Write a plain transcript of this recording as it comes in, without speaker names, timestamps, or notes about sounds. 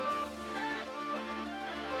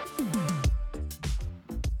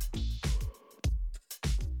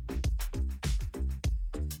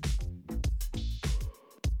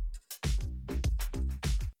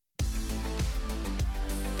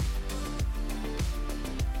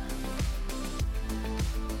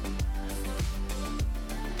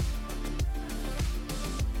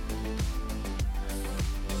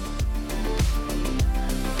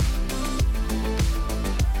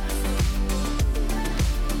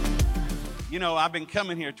You know, I've been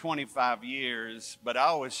coming here 25 years, but I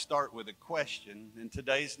always start with a question, and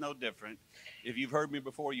today's no different. If you've heard me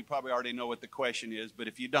before, you probably already know what the question is, but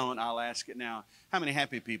if you don't, I'll ask it now. How many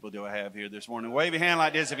happy people do I have here this morning? Wave your hand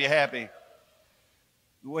like this if you're happy.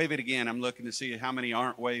 Wave it again. I'm looking to see how many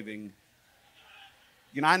aren't waving.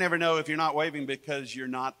 You know, I never know if you're not waving because you're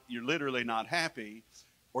literally not happy,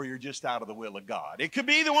 or you're just out of the will of God. It could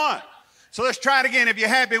be either one. So let's try it again. If you're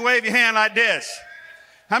happy, wave your hand like this.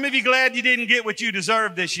 How many of you glad you didn't get what you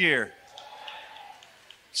deserved this year?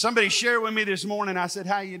 Somebody shared with me this morning. I said,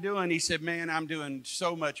 how you doing? He said, man, I'm doing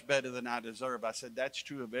so much better than I deserve. I said, that's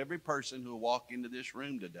true of every person who will walk into this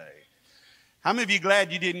room today. How many of you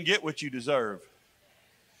glad you didn't get what you deserve?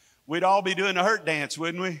 We'd all be doing a hurt dance,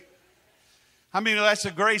 wouldn't we? How many know that's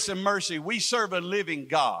a grace and mercy? We serve a living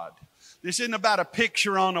God. This isn't about a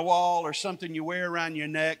picture on a wall or something you wear around your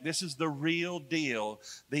neck. This is the real deal.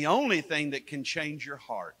 The only thing that can change your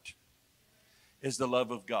heart is the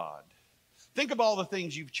love of God. Think of all the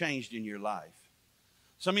things you've changed in your life.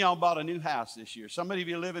 Some of y'all bought a new house this year. Some of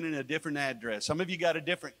you are living in a different address. Some of you got a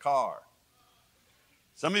different car.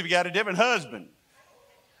 Some of you got a different husband.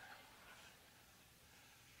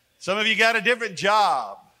 Some of you got a different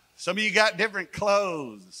job. Some of you got different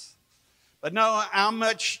clothes. But know how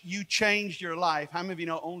much you changed your life. How many of you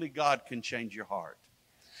know only God can change your heart?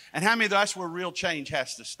 And how many of you, that's where real change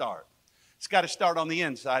has to start? It's got to start on the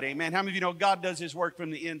inside, amen. How many of you know God does his work from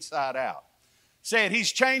the inside out? Say it,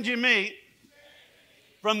 he's changing me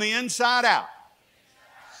from the inside out.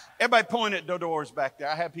 Everybody point at the doors back there.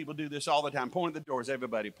 I have people do this all the time. Point at the doors,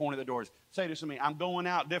 everybody. Point at the doors. Say this to me, I'm going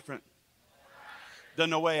out different than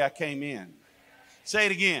the way I came in. Say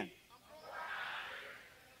it again.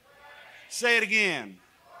 Say it again.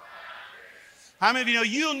 How many of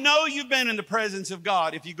you know you've been in the presence of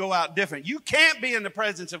God if you go out different? You can't be in the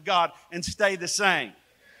presence of God and stay the same.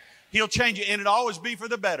 He'll change you, and it'll always be for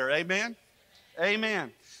the better. Amen?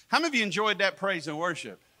 Amen. How many of you enjoyed that praise and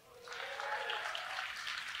worship?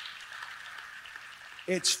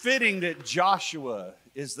 It's fitting that Joshua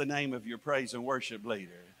is the name of your praise and worship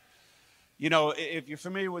leader. You know, if you're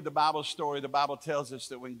familiar with the Bible story, the Bible tells us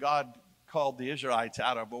that when God called the Israelites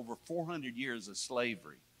out of over 400 years of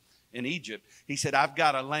slavery in Egypt, he said, I've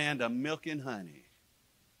got a land of milk and honey.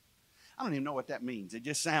 I don't even know what that means. It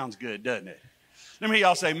just sounds good, doesn't it? Let me hear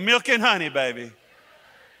y'all say, milk and honey, baby.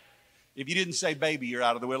 If you didn't say baby, you're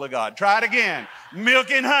out of the will of God. Try it again. Milk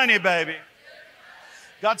and honey, baby.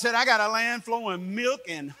 God said, I got a land flowing milk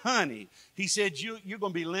and honey. He said, you're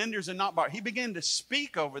going to be lenders and not borrowers. He began to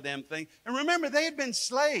speak over them things. And remember, they had been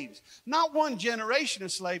slaves. Not one generation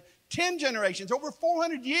of slave, 10 generations, over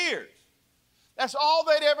 400 years. That's all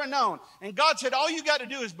they'd ever known. And God said, all you got to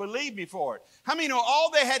do is believe me for it. How many know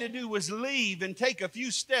all they had to do was leave and take a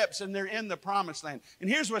few steps and they're in the promised land? And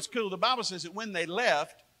here's what's cool. The Bible says that when they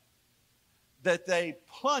left, that they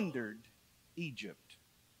plundered Egypt.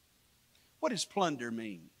 What does plunder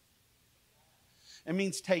mean? It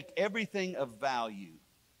means take everything of value.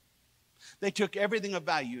 They took everything of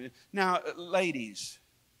value. Now, ladies,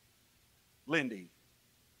 Lindy,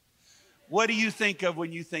 what do you think of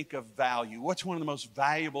when you think of value? What's one of the most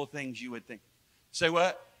valuable things you would think? Say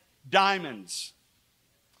what? Diamonds.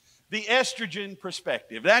 The estrogen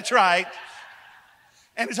perspective. That's right.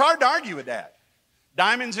 And it's hard to argue with that.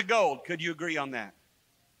 Diamonds and gold. Could you agree on that?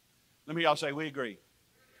 Let me all say we agree.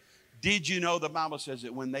 Did you know the Bible says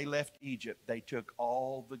that when they left Egypt, they took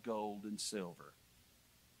all the gold and silver?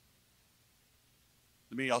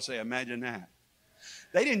 Let me all say, imagine that.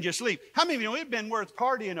 They didn't just leave. How many of you know it would have been worth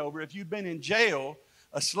partying over if you'd been in jail,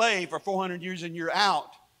 a slave for 400 years and you're out?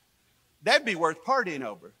 That'd be worth partying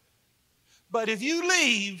over. But if you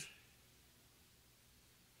leave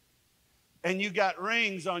and you got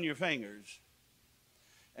rings on your fingers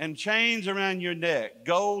and chains around your neck,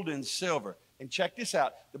 gold and silver, and check this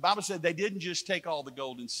out. The Bible said they didn't just take all the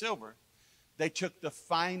gold and silver. They took the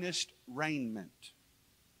finest raiment.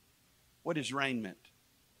 What is raiment?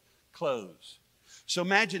 Clothes. So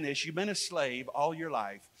imagine this. You've been a slave all your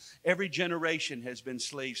life. Every generation has been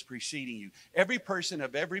slaves preceding you. Every person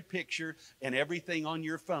of every picture and everything on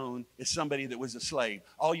your phone is somebody that was a slave.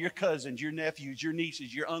 All your cousins, your nephews, your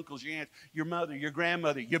nieces, your uncles, your aunts, your mother, your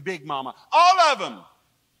grandmother, your big mama. All of them.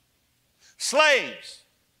 Slaves.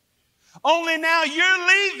 Only now you're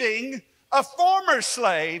leaving a former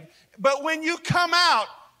slave, but when you come out,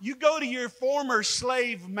 you go to your former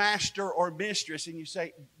slave master or mistress and you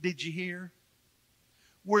say, did you hear?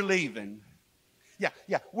 We're leaving.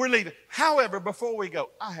 Yeah, we're leaving. However, before we go,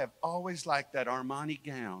 I have always liked that Armani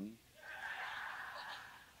gown.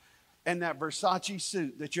 and that Versace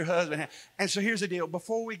suit that your husband had. And so here's the deal.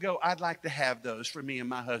 Before we go, I'd like to have those for me and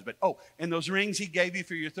my husband. Oh, and those rings he gave you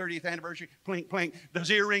for your 30th anniversary, plink, plink, those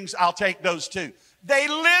earrings, I'll take those too. They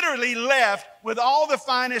literally left with all the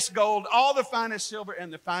finest gold, all the finest silver,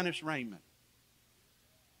 and the finest raiment.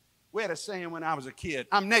 We had a saying when I was a kid,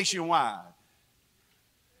 I'm nationwide.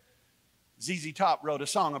 ZZ Top wrote a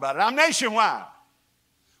song about it. I'm nationwide.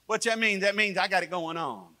 What's that mean? That means I got it going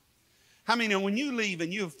on. How many know when you leave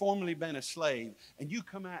and you have formerly been a slave and you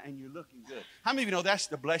come out and you're looking good? How many of you know that's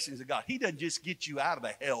the blessings of God? He doesn't just get you out of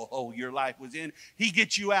the hellhole your life was in. He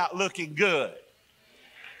gets you out looking good.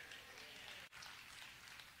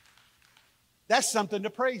 That's something to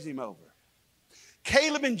praise him over.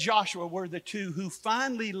 Caleb and Joshua were the two who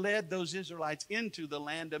finally led those Israelites into the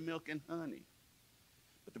land of milk and honey.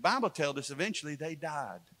 But the Bible tells us eventually they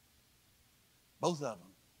died. Both of them.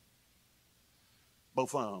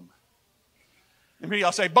 Both of them. Let me hear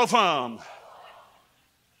y'all say, both of them.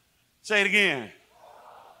 Say it again.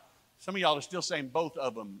 Some of y'all are still saying both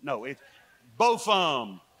of them. No, it's both of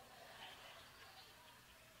them.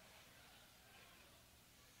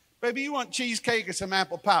 Baby, you want cheesecake or some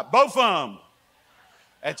apple pie? Both of them.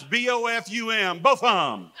 That's B-O-F-U-M. Both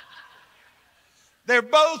of them. They're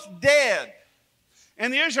both dead.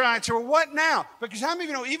 And the Israelites were, what now? Because how many of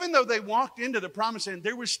you know, even though they walked into the promised land,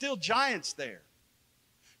 there were still giants there.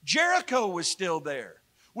 Jericho was still there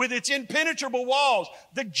with its impenetrable walls.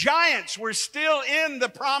 The giants were still in the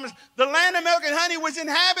promise. The land of milk and honey was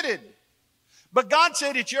inhabited. But God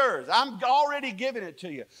said, it's yours. I'm already giving it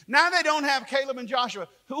to you. Now they don't have Caleb and Joshua.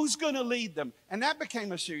 Who's going to lead them? And that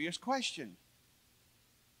became a serious question.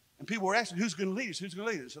 And people were asking, who's going to lead us? Who's going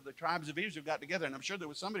to lead us? So the tribes of Israel got together, and I'm sure there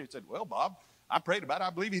was somebody who said, well, Bob, I prayed about it. I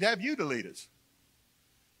believe he'd have you to lead us.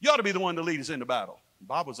 You ought to be the one to lead us into battle. And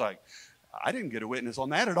Bob was like, I didn't get a witness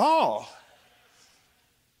on that at all.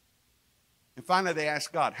 And finally they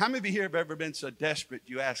asked God. How many of you here have ever been so desperate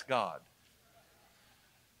you asked God?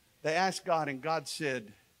 They asked God, and God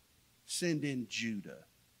said, send in Judah.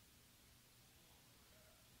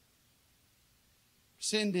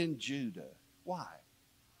 Send in Judah. Why?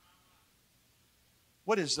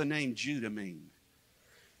 What does the name Judah mean?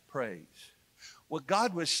 Praise. What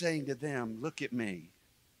God was saying to them, look at me,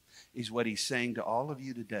 is what he's saying to all of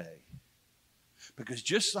you today. Because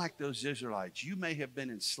just like those Israelites, you may have been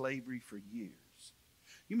in slavery for years.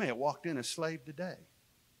 You may have walked in a slave today.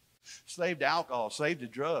 Slave to alcohol, slave to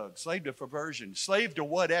drugs, slave to perversion, slave to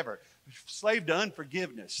whatever, slave to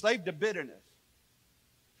unforgiveness, slave to bitterness.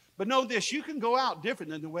 But know this, you can go out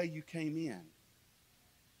different than the way you came in.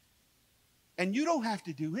 And you don't have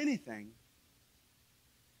to do anything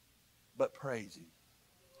but praise him.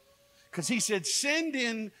 Because he said, send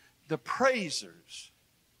in the praisers.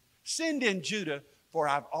 Send in Judah, for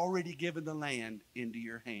I've already given the land into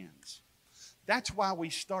your hands. That's why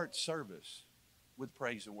we start service with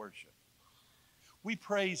praise and worship. We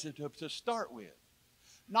praise it to start with.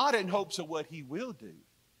 Not in hopes of what he will do,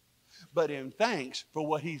 but in thanks for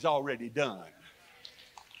what he's already done.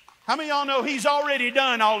 How many of y'all know he's already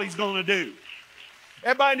done all he's going to do?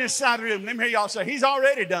 Everybody in this side of the room, let me hear y'all say, he's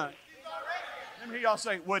already done. Let me hear y'all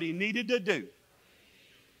say what he needed to do.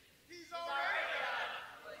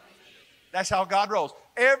 That's how God rolls.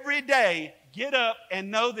 Every day, get up and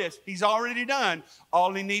know this. He's already done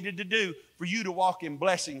all he needed to do for you to walk in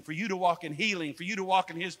blessing, for you to walk in healing, for you to walk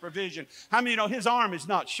in his provision. How many know his arm is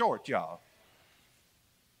not short, y'all?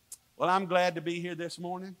 Well, I'm glad to be here this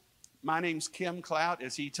morning. My name's Kim Klaudt.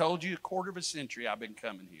 As he told you, a quarter of a century I've been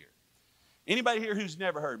coming here. Anybody here who's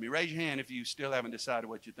never heard me, raise your hand if you still haven't decided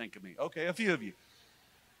what you think of me. Okay, a few of you.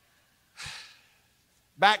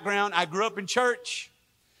 Background, I grew up in church.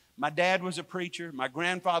 My dad was a preacher. My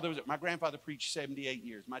grandfather preached 78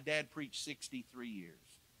 years. My dad preached 63 years.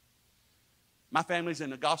 My family's in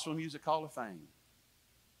the Gospel Music Hall of Fame.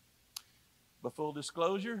 But full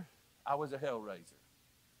disclosure, I was a hellraiser.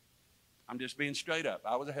 I'm just being straight up.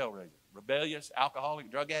 I was a hellraiser. Rebellious,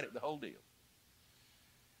 alcoholic, drug addict, the whole deal.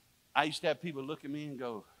 I used to have people look at me and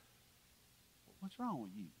go, what's wrong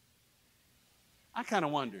with you? I kind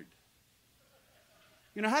of wondered.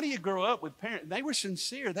 You know, how do you grow up with parents? They were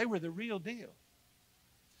sincere. They were the real deal.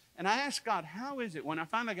 And I asked God, how is it? When I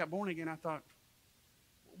finally got born again, I thought,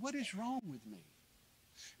 what is wrong with me?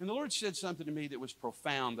 And the Lord said something to me that was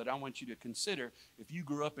profound that I want you to consider if you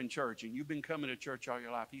grew up in church and you've been coming to church all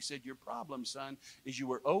your life. He said, your problem, son, is you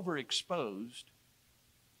were overexposed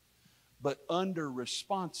but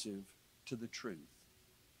under-responsive to the truth.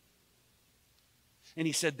 And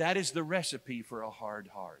he said, that is the recipe for a hard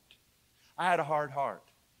heart. I had a hard heart.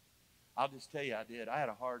 I'll just tell you I did. I had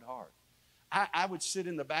a hard heart. I would sit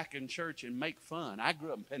in the back in church and make fun. I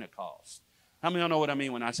grew up in Pentecost. How many of y'all know what I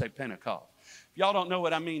mean when I say Pentecost? If y'all don't know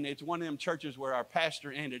what I mean, it's one of them churches where our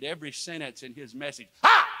pastor ended every sentence in his message.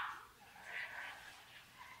 Ha!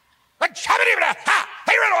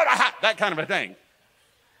 That kind of a thing.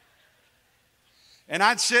 And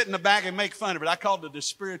I'd sit in the back and make fun of it. I called it the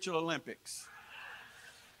Spiritual Olympics.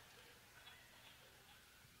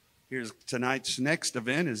 Here's tonight's next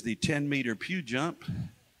event is the 10-meter pew jump.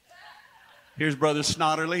 Here's Brother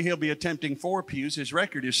Snotterly. He'll be attempting 4 pews. His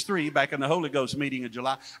record is 3 back in the Holy Ghost meeting in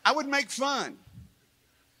July. I would make fun.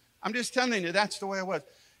 I'm just telling you, that's the way I was.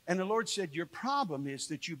 And the Lord said, your problem is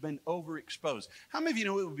that you've been overexposed. How many of you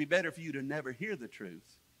know it would be better for you to never hear the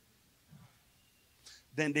truth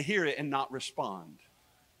than to hear it and not respond?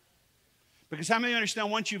 Because how many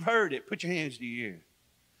understand once you've heard it, put your hands to your ear.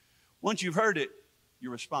 Once you've heard it,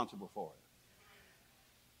 you're responsible for it.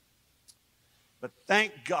 But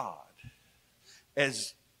thank God,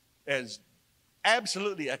 as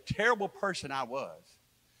absolutely a terrible person I was,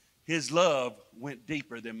 His love went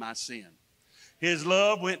deeper than my sin. His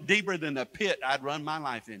love went deeper than the pit I'd run my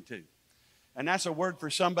life into. And that's a word for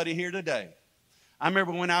somebody here today. I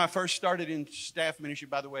remember when I first started in staff ministry,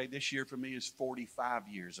 by the way, this year for me is 45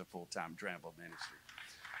 years of full-time travel ministry.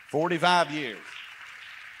 45 years.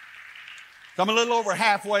 So I'm a little over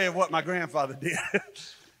halfway of what my grandfather did.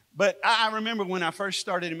 But I remember when I first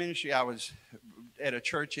started in ministry, I was at a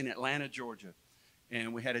church in Atlanta, Georgia.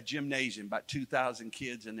 And we had a gymnasium, about 2,000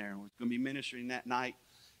 kids in there. And we were going to be ministering that night.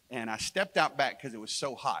 And I stepped out back because it was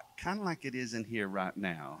so hot, kind of like it is in here right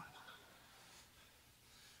now.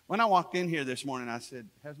 When I walked in here this morning, I said,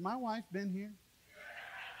 has my wife been here?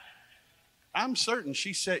 I'm certain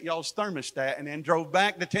she set y'all's thermostat and then drove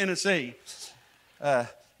back to Tennessee.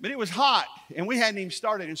 But it was hot, and we hadn't even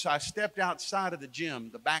started. And so I stepped outside of the gym,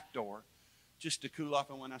 the back door, just to cool off.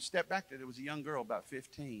 And when I stepped back there was a young girl, about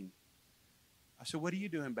 15. I said, what are you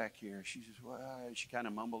doing back here? She says, well, she kind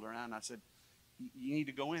of mumbled around. I said, you need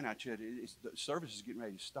to go in. I said, the service is getting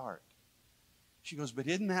ready to start. She goes, but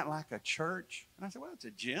isn't that like a church? And I said, well, it's a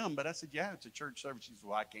gym. But I said, yeah, it's a church service. She said,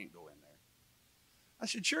 well, I can't go in there. I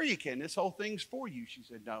said, sure you can. This whole thing's for you. She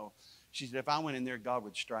said, no. She said, if I went in there, God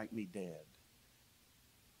would strike me dead.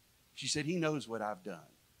 She said, He knows what I've done.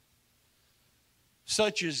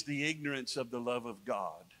 Such is the ignorance of the love of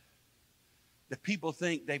God that people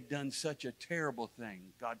think they've done such a terrible thing.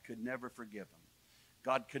 God could never forgive them.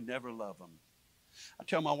 God could never love them. I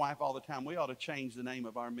tell my wife all the time, we ought to change the name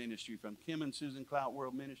of our ministry from Kim and Susan Klaudt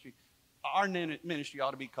World Ministry. Our ministry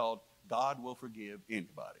ought to be called God Will Forgive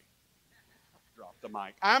Anybody. Drop the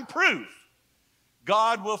mic. I'm proof.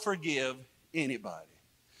 God will forgive anybody.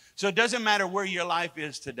 So it doesn't matter where your life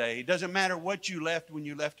is today. It doesn't matter what you left when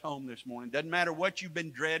you left home this morning. It doesn't matter what you've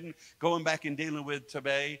been dreading, going back and dealing with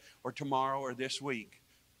today or tomorrow or this week.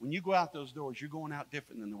 When you go out those doors, you're going out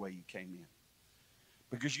different than the way you came in.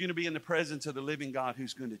 Because you're going to be in the presence of the living God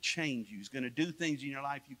who's going to change you. Who's going to do things in your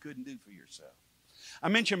life you couldn't do for yourself. I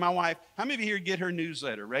mentioned my wife. How many of you here get her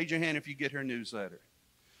newsletter? Raise your hand if you get her newsletter.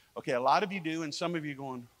 Okay, a lot of you do, and some of you are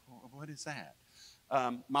going, oh, what is that?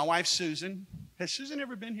 My wife, Susan. Has Susan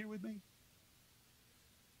ever been here with me?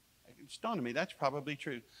 It's dawned on me, that's probably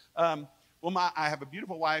true. I have a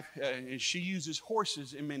beautiful wife, and she uses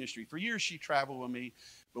horses in ministry. For years, she traveled with me.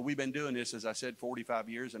 But we've been doing this, as I said, 45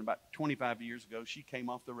 years. And about 25 years ago, she came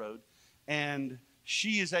off the road. And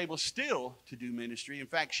she is able still to do ministry. In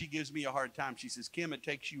fact, she gives me a hard time. She says, Kim, it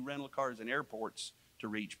takes you rental cars and airports to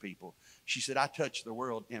reach people. She said, I touch the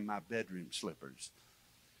world in my bedroom slippers.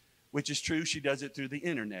 Which is true. She does it through the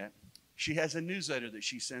internet. She has a newsletter that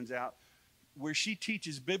she sends out where she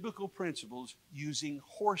teaches biblical principles using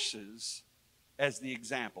horses as the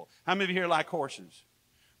example. How many of you here like horses?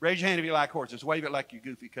 Raise your hand if you like horses. Wave it like your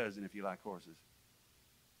goofy cousin if you like horses.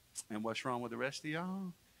 And what's wrong with the rest of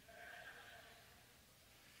y'all?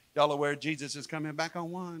 Y'all aware Jesus is coming back on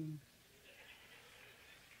one?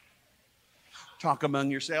 Talk among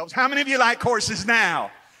yourselves. How many of you like horses now?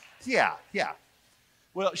 Yeah.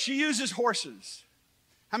 Well, she uses horses.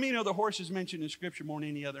 How many know the horse is mentioned in Scripture more than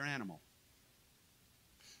any other animal?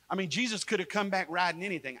 I mean, Jesus could have come back riding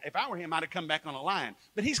anything. If I were him, I'd have come back on a lion.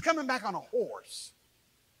 But he's coming back on a horse.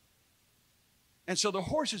 And so the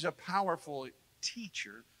horse is a powerful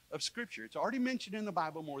teacher of Scripture. It's already mentioned in the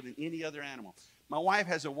Bible more than any other animal. My wife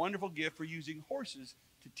has a wonderful gift for using horses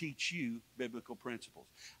to teach you biblical principles.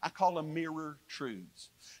 I call them mirror truths.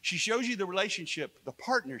 She shows you the relationship, the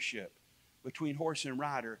partnership between horse and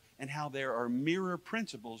rider, and how there are mirror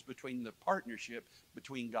principles between the partnership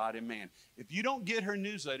between God and man. If you don't get her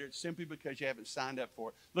newsletter, it's simply because you haven't signed up for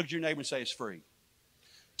it. Look at your neighbor and say it's free.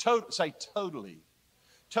 Say totally.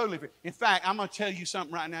 Totally free. In fact, I'm going to tell you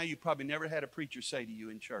something right now you probably never had a preacher say to you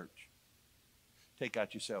in church. Take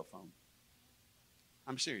out your cell phone.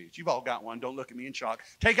 I'm serious. You've all got one. Don't look at me in shock.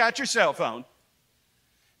 Take out your cell phone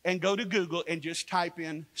and go to Google and just type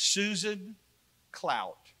in Susan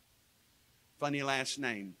Klaudt. Funny last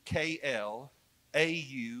name. Klaudt.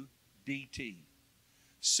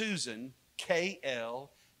 Susan, Klaudt.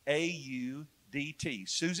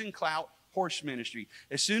 Susan Klaudt Horse Ministry.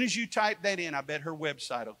 As soon as you type that in, I bet her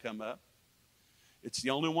website will come up. It's the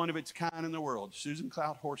only one of its kind in the world. Susan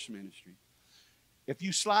Klaudt Horse Ministry. If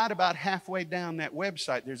you slide about halfway down that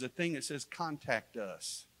website, there's a thing that says Contact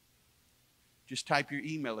Us. Just type your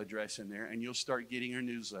email address in there and you'll start getting her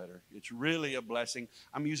newsletter. It's really a blessing.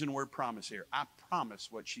 I'm using the word promise here. I promise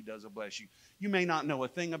what she does will bless you. You may not know a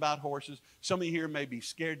thing about horses. Some of you here may be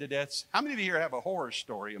scared to death. How many of you here have a horror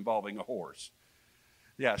story involving a horse?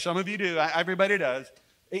 Yeah, some of you do. Everybody does.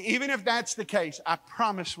 Even if that's the case, I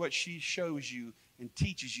promise what she shows you and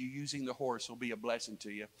teaches you using the horse will be a blessing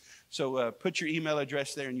to you. So put your email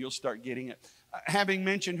address there and you'll start getting it. Having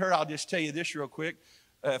mentioned her, I'll just tell you this real quick.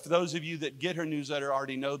 For those of you that get her newsletter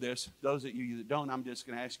already know this. Those of you that don't, I'm just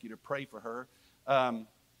going to ask you to pray for her.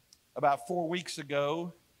 About 4 weeks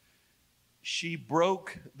ago, she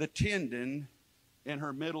broke the tendon in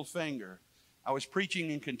her middle finger. I was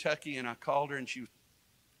preaching in Kentucky and I called her and she was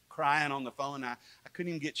crying on the phone. I couldn't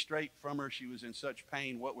even get straight from her. She was in such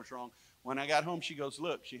pain. What was wrong? When I got home, she goes,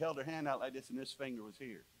 look, she held her hand out like this and this finger was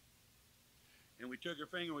here. And we took her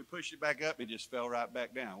finger, we pushed it back up, it just fell right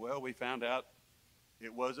back down. Well, we found out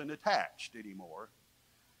it wasn't attached anymore.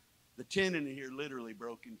 The tendon in here literally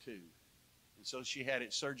broke in two. And so she had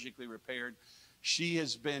it surgically repaired. She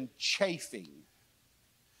has been chafing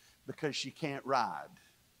because she can't ride.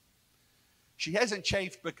 She hasn't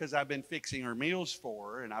chafed because I've been fixing her meals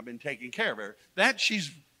for her and I've been taking care of her. That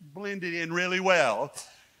she's blended in really well.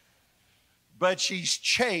 But she's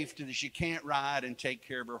chafed that she can't ride and take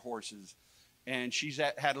care of her horses. And she's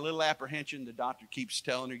had a little apprehension. The doctor keeps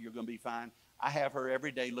telling her, you're going to be fine. I have her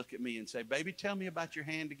every day look at me and say, baby, tell me about your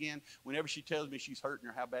hand again. Whenever she tells me she's hurting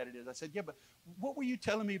or how bad it is, I said, yeah, but what were you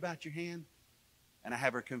telling me about your hand? And I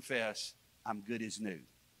have her confess, I'm good as new.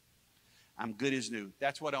 I'm good as new.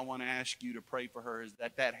 That's what I want to ask you to pray for her, is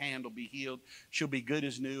that hand will be healed. She'll be good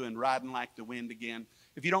as new and riding like the wind again.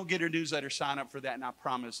 If you don't get her newsletter, sign up for that, and I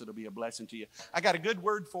promise it'll be a blessing to you. I got a good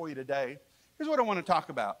word for you today. Here's what I want to talk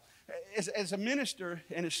about. As a minister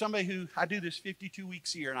and as somebody who, I do this 52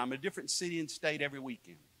 weeks a year, and I'm in a different city and state every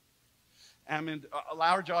weekend. I'm in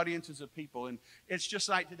large audiences of people, and it's just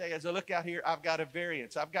like today. As I look out here, I've got a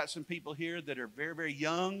variance. I've got some people here that are very, very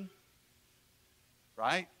young,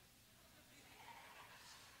 right?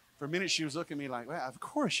 For a minute, she was looking at me like, well, of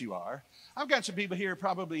course you are. I've got some people here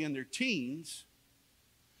probably in their teens.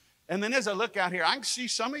 And then as I look out here, I can see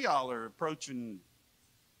some of y'all are approaching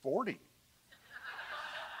 40.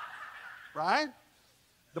 Right?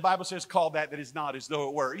 The Bible says, call that is not as though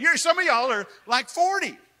it were. Some of y'all are like 40.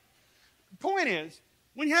 The point is,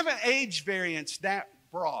 when you have an age variance that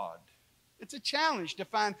broad, it's a challenge to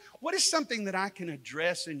find what is something that I can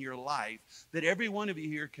address in your life that every one of you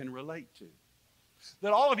here can relate to.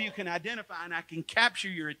 That all of you can identify and I can capture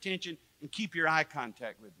your attention and keep your eye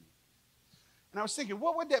contact with me. And I was thinking,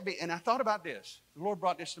 what would that be? And I thought about this. The Lord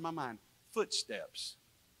brought this to my mind. Footsteps.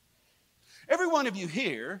 Every one of you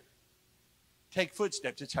here take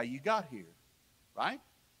footsteps. It's how you got here, right?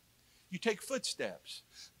 You take footsteps.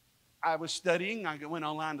 I was studying. I went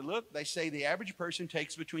online to look. They say the average person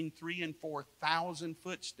takes between 3,000 and 4,000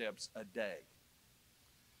 footsteps a day.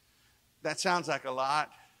 That sounds like a lot,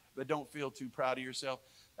 but don't feel too proud of yourself.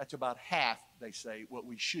 That's about half, they say, what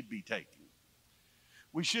we should be taking.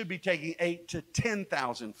 We should be taking 8,000 to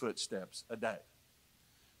 10,000 footsteps a day.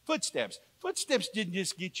 Footsteps. Footsteps didn't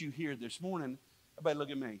just get you here this morning. Everybody look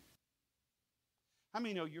at me. How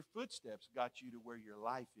many know your footsteps got you to where your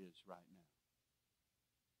life is right now?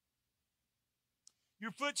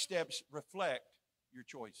 Your footsteps reflect your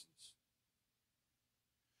choices.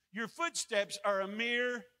 Your footsteps are a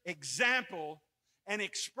mere example and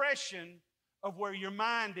expression of where your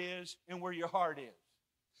mind is and where your heart is.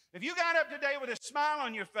 If you got up today with a smile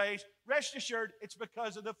on your face, rest assured it's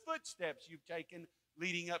because of the footsteps you've taken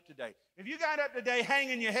leading up today. If you got up today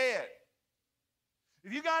hanging your head,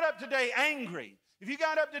 if you got up today angry, if you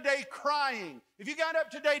got up today crying, if you got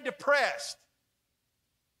up today depressed,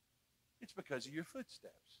 it's because of your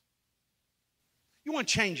footsteps. You want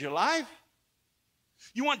to change your life?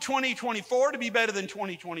 You want 2024 to be better than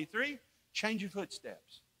 2023? Change your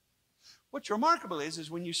footsteps. What's remarkable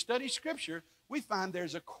is when you study Scripture, we find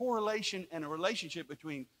there's a correlation and a relationship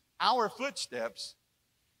between our footsteps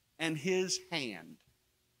and His hand.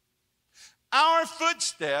 our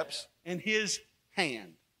footsteps in his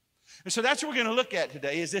hand. And so that's what we're going to look at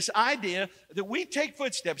today, is this idea that we take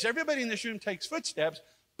footsteps. Everybody in this room takes footsteps,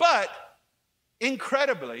 but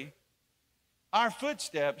incredibly, our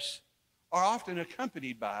footsteps are often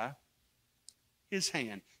accompanied by his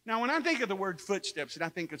hand. Now, when I think of the word footsteps and I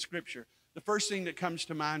think of Scripture, the first thing that comes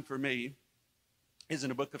to mind for me is in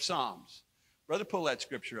the book of Psalms. Brother, pull that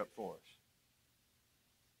Scripture up for us.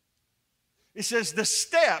 It says, the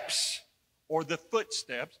steps, or the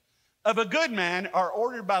footsteps, of a good man are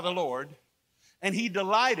ordered by the Lord, and he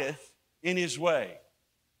delighteth in his way.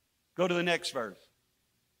 Go to the next verse.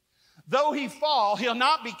 Though he fall, he'll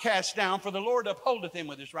not be cast down, for the Lord upholdeth him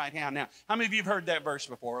with his right hand. Now, how many of you have heard that verse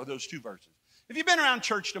before, or those two verses? If you've been around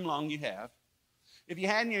churchdom long, you have. If you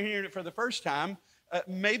hadn't, you're hearing it for the first time.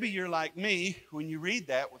 Maybe you're like me. When you read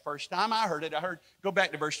that the first time I heard it, go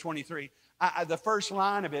back to verse 23. The first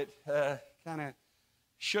line of it kind of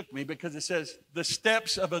shook me, because it says, the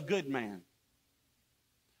steps of a good man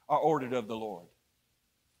are ordered of the Lord.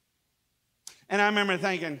 And I remember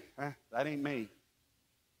thinking, that ain't me.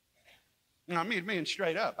 No, me being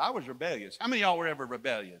straight up, I was rebellious. How many of y'all were ever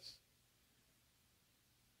rebellious?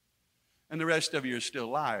 And the rest of you are still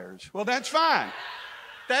liars. Well, that's fine.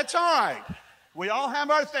 That's all right. We all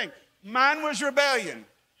have our thing. Mine was rebellion.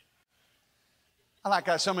 I like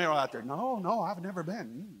how some of you are out there, no, I've never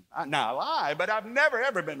been. Now, I lie, but I've never,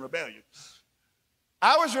 ever been rebellious.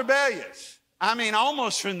 I was rebellious. I mean,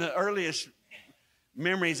 almost from the earliest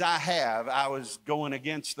memories I have, I was going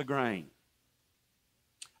against the grain.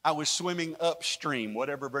 I was swimming upstream,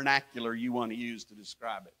 whatever vernacular you want to use to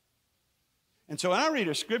describe it. And so when I read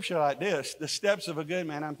a scripture like this, the steps of a good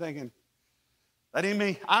man, I'm thinking, that ain't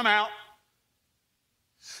me. I'm out.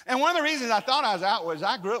 And one of the reasons I thought I was out was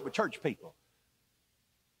I grew up with church people.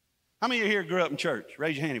 How many of you here grew up in church?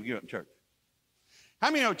 Raise your hand if you grew up in church. How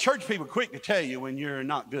many know church people are quick to tell you when you're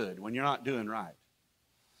not good, when you're not doing right?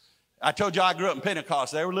 I told you I grew up in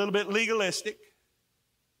Pentecost. They were a little bit legalistic.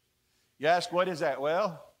 You ask, what is that?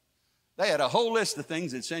 Well, they had a whole list of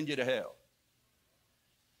things that send you to hell.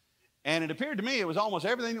 And it appeared to me it was almost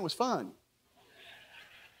everything that was fun.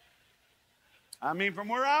 I mean, from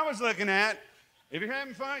where I was looking at, if you're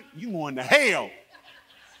having fun, you're going to hell.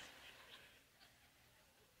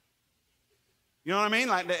 You know what I mean?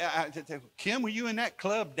 Like, Kim, were you in that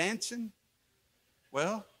club dancing?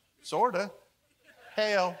 Well, sort of.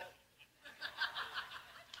 Hell.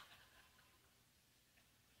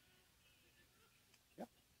 Yeah.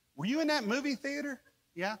 Were you in that movie theater?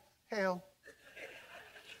 Yeah. Hell.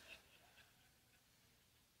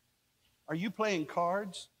 Are you playing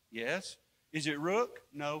cards? Yes. Is it rook?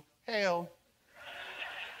 No. Hell.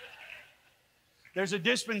 There's a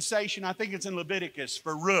dispensation, I think it's in Leviticus,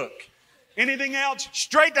 for rook. Anything else,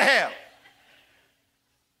 straight to hell.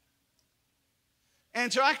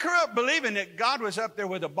 And so I grew up believing that God was up there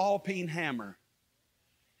with a ball-peen hammer.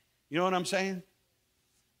 You know what I'm saying?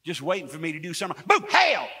 Just waiting for me to do something. Boom,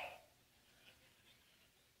 hell!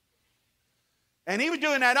 And he was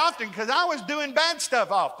doing that often because I was doing bad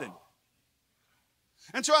stuff often.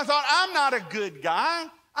 And so I thought, I'm not a good guy.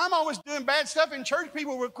 I'm always doing bad stuff, and church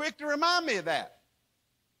people were quick to remind me of that.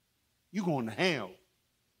 You're going to hell.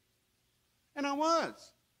 And I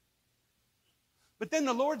was. But then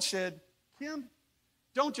the Lord said, Kim,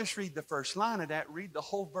 don't just read the first line of that. Read the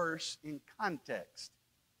whole verse in context.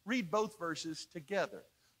 Read both verses together.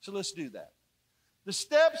 So let's do that. The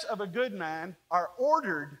steps of a good man are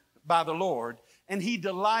ordered by the Lord, and he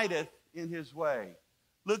delighteth in his way.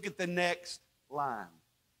 Look at the next line.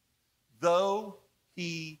 Though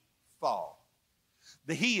he fall.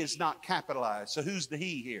 The he is not capitalized. So who's the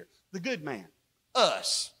he here? The good man.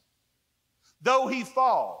 Us. Though he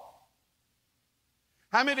fall.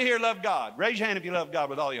 How many of you here love God? Raise your hand if you love God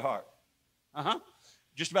with all your heart.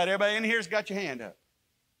 Just about everybody in here has got your hand up.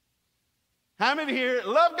 How many of you here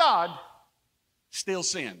love God, still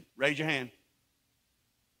sin? Raise your hand.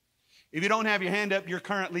 If you don't have your hand up, you're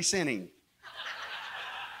currently sinning.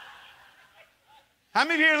 How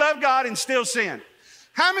many of you here love God and still sin?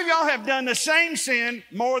 How many of y'all have done the same sin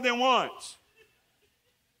more than once?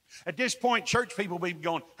 At this point, church people will be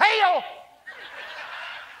going, hell!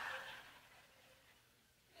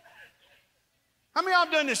 How many of y'all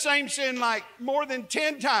have done the same sin like more than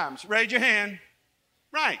 10 times? Raise your hand.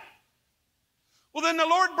 Right. Well, then the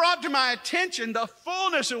Lord brought to my attention the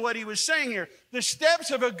fullness of what he was saying here. The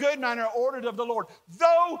steps of a good man are ordered of the Lord,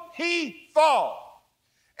 though he fall.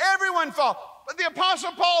 Everyone fall. But the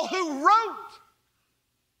Apostle Paul, who wrote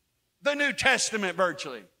the New Testament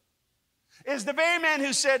virtually, is the very man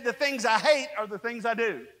who said the things I hate are the things I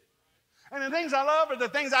do. And the things I love are the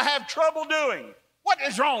things I have trouble doing. What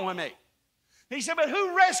is wrong with me? He said, but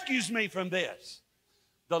who rescues me from this?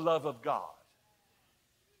 The love of God.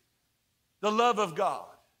 The love of God.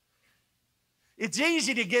 It's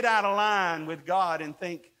easy to get out of line with God and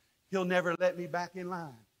think He'll never let me back in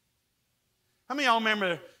line. How many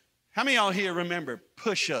of y'all here remember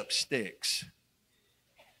push-up sticks?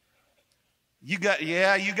 You got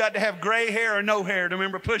to have gray hair or no hair to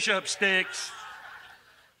remember push-up sticks.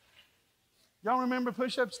 Y'all remember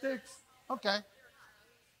push-up sticks? Okay.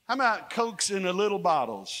 How about Cokes in the little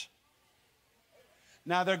bottles?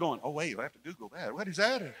 Now they're going, oh, wait, I have to Google that. What is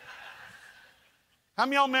that? How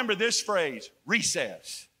many of y'all remember this phrase,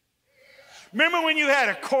 recess? Remember when you had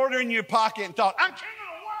a quarter in your pocket and thought, I'm king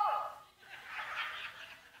of the world?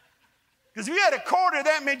 Because if you had a quarter,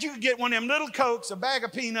 that meant you could get one of them little Cokes, a bag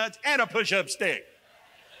of peanuts, and a push-up stick.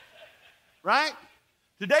 Right?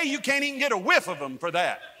 Today, you can't even get a whiff of them for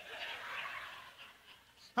that.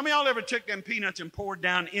 How many of y'all ever took them peanuts and poured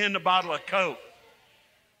down in the bottle of Coke?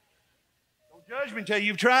 Don't judge me until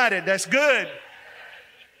you've tried it. That's good.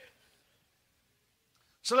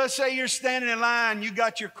 So let's say you're standing in line, you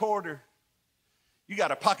got your quarter. You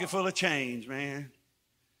got a pocket full of change, man.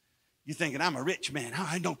 You're thinking, I'm a rich man.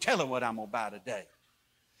 I don't tell her what I'm going to buy today.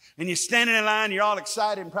 And you're standing in line, you're all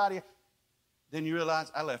excited and proud of you. Then you realize,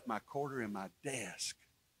 I left my quarter in my desk.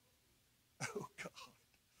 Oh, God.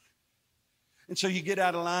 And so you get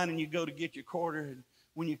out of line and you go to get your quarter. And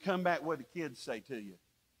when you come back, what do the kids say to you?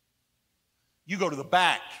 You go to the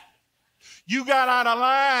back. You got out of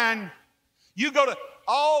line. You go to,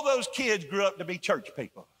 all those kids grew up to be church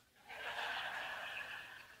people.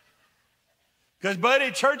 Because,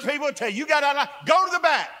 buddy, church people will tell you, you got out of line, go to the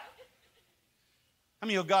back. I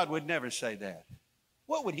mean, God would never say that.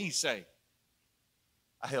 What would He say?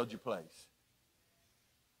 I held your place.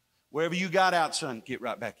 Wherever you got out, son, get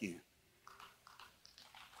right back in.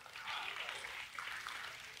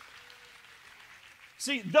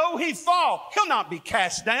 See, though he fall, he'll not be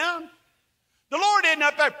cast down. The Lord isn't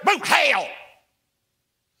up there, boom, hell.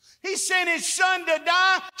 He sent his son to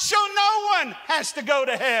die so no one has to go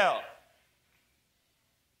to hell.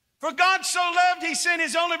 For God so loved, he sent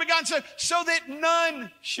his only begotten son so that none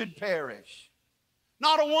should perish.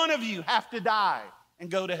 Not a one of you have to die and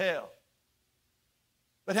go to hell.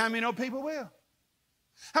 But how many know people will?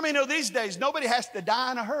 How many know these days nobody has to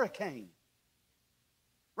die in a hurricane?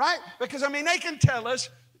 Right? Because, I mean, they can tell us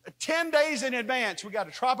 10 days in advance, we got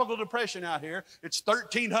a tropical depression out here. It's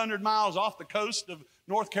 1,300 miles off the coast of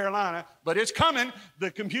North Carolina, but it's coming. The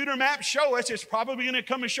computer maps show us it's probably going to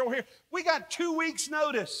come ashore here. We got 2 weeks'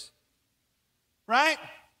 notice. Right?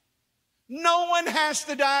 No one has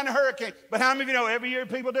to die in a hurricane. But how many of you know every year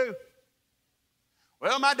people do?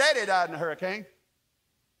 Well, my daddy died in a hurricane.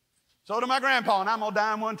 So did my grandpa, and I'm going to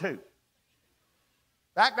die in one too.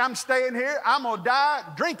 In fact, I'm staying here. I'm going to die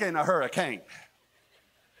drinking a hurricane.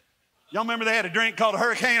 Y'all remember they had a drink called a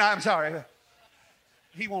hurricane? I'm sorry.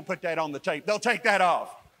 He won't put that on the tape. They'll take that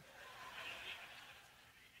off.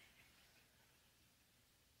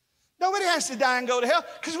 Nobody has to die and go to hell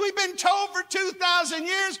because we've been told for 2,000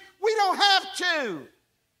 years we don't have to.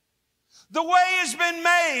 The way has been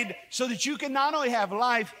made so that you can not only have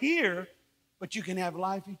life here, but you can have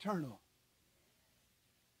life eternal.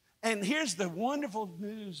 And here's the wonderful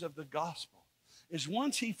news of the gospel, is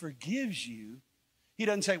once he forgives you, he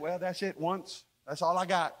doesn't say, well, that's it once. That's all I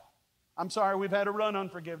got. I'm sorry, we've had a run on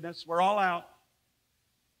forgiveness. We're all out.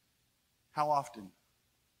 How often?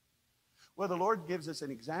 Well, the Lord gives us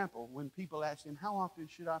an example when people ask him, how often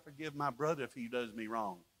should I forgive my brother if he does me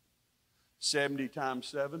wrong? 70 times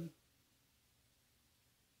 7?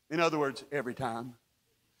 In other words, every time.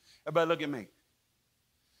 Everybody look at me.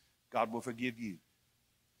 God will forgive you.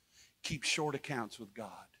 Keep short accounts with God.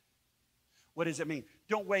 What does it mean?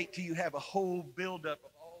 Don't wait till you have a whole buildup of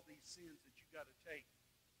all these sins that you got to take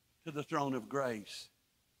to the throne of grace.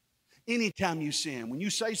 Anytime you sin, when you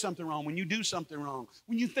say something wrong, when you do something wrong,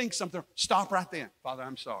 when you think something, stop right then. Father,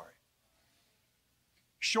 I'm sorry.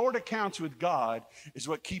 Short accounts with God is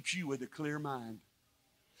what keeps you with a clear mind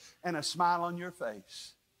and a smile on your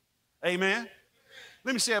face. Amen?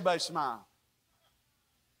 Let me see everybody smile.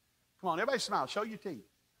 Come on, everybody smile. Show your teeth.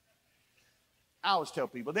 I always tell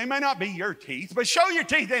people, they may not be your teeth, but show your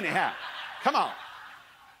teeth anyhow. Come on.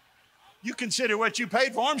 You consider what you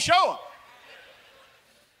paid for them, show them.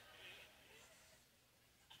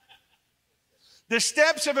 The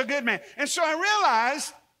steps of a good man. And so I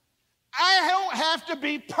realized I don't have to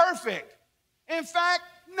be perfect. In fact,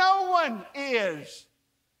 no one is.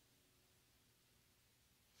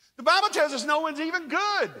 The Bible tells us no one's even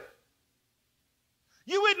good.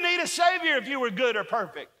 You wouldn't need a Savior if you were good or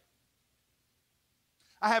perfect.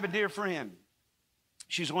 I have a dear friend.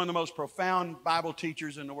 She's one of the most profound Bible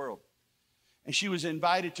teachers in the world. And she was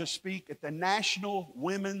invited to speak at the National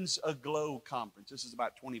Women's Aglow Conference. This is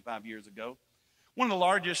about 25 years ago. One of the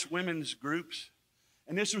largest women's groups.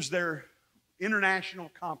 And this was their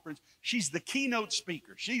international conference. She's the keynote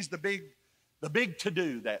speaker. She's the big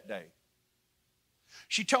to-do that day.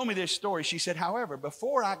 She told me this story. She said, however,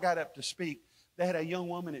 before I got up to speak, they had a young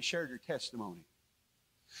woman that shared her testimony.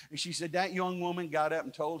 And she said that young woman got up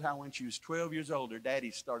and told how when she was 12 years old, her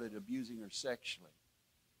daddy started abusing her sexually.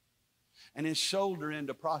 And then sold her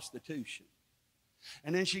into prostitution.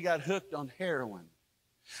 And then she got hooked on heroin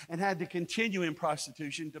and had to continue in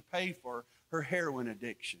prostitution to pay for her heroin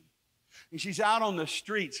addiction. And she's out on the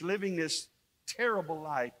streets living this terrible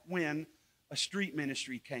life when a street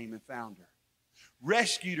ministry came and found her,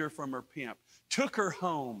 rescued her from her pimp, took her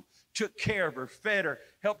home, took care of her, fed her,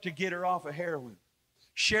 helped to get her off of heroin,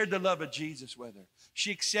 shared the love of Jesus with her.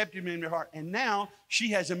 She accepted him in her heart. And now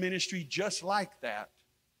she has a ministry just like that.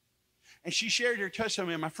 And she shared her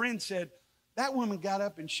testimony. And my friend said, that woman got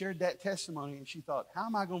up and shared that testimony. And she thought, how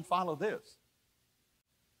am I going to follow this?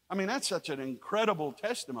 I mean, that's such an incredible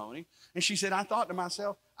testimony. And she said, I thought to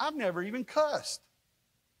myself, I've never even cussed.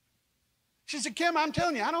 She said, Kim, I'm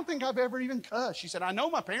telling you, I don't think I've ever even cussed. She said, I know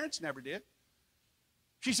my parents never did.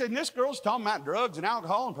 She said, and this girl's talking about drugs and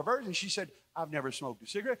alcohol and perversion. She said, I've never smoked a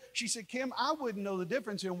cigarette. She said, Kim, I wouldn't know the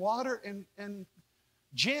difference in water and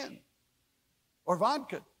gin or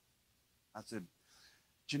vodka. I said,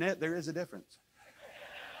 Jeanette, there is a difference.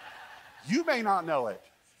 You may not know it,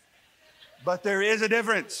 but there is a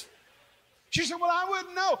difference. She said, well, I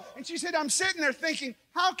wouldn't know. And she said, I'm sitting there thinking,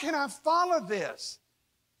 how can I follow this?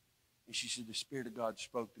 And she said, the Spirit of God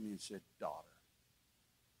spoke to me and said, daughter,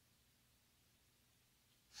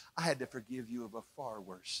 I had to forgive you of a far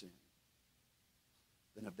worse sin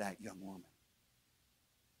than of that young woman.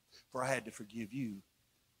 For I had to forgive you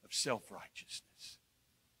of self-righteousness.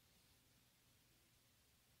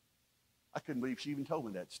 I couldn't believe she even told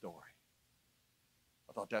me that story.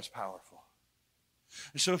 I thought that's powerful.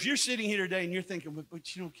 And so if you're sitting here today and you're thinking,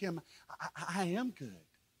 but you know, Kim, I am good.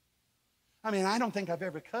 I mean, I don't think I've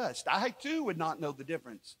ever cussed. I too would not know the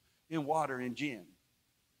difference in water and gin.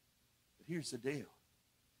 But here's the deal.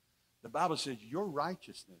 The Bible says your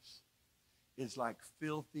righteousness is like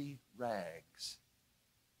filthy rags.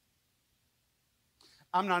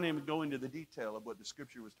 I'm not even going into the detail of what the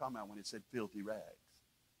scripture was talking about when it said filthy rags.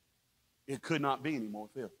 It could not be any more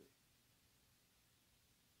filthy.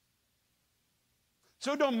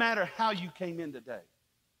 So it don't matter how you came in today.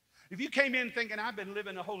 If you came in thinking, I've been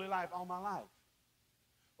living a holy life all my life.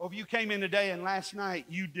 Or if you came in today and last night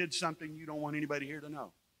you did something you don't want anybody here to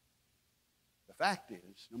know. The fact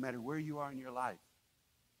is, no matter where you are in your life,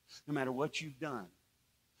 no matter what you've done,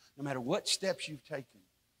 no matter what steps you've taken,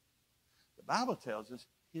 the Bible tells us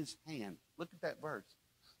his hand. Look at that verse.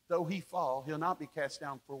 Though he fall, he'll not be cast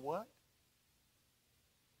down for what?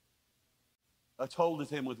 Let's hold with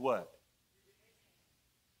him with what?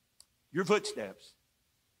 Your footsteps,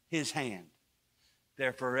 his hand.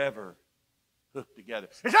 They're forever hooked together.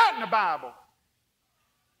 Is that in the Bible?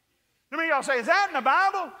 How many of y'all say, is that in the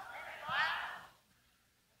Bible?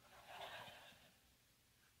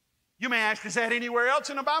 You may ask, is that anywhere else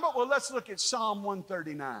in the Bible? Well, let's look at Psalm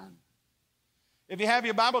 139. If you have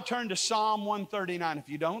your Bible, turn to Psalm 139. If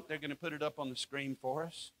you don't, they're going to put it up on the screen for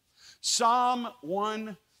us. Psalm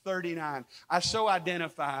 139. I so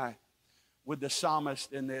identify with the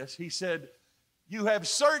psalmist in this. He said, you have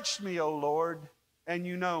searched me, O Lord, and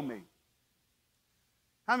you know me.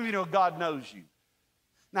 How many of you know God knows you?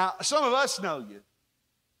 Now, some of us know you.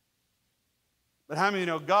 But how many of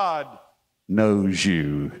you know God knows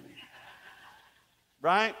you?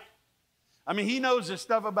 Right? I mean, he knows the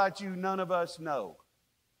stuff about you none of us know.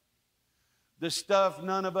 The stuff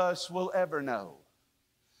none of us will ever know.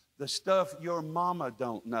 The stuff your mama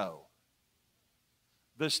don't know.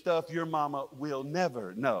 The stuff your mama will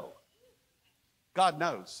never know. God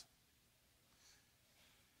knows.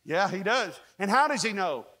 Yeah, he does. And how does he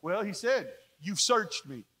know? Well, he said, you've searched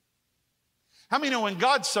me. How many know when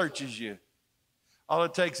God searches you, all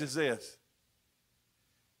it takes is this?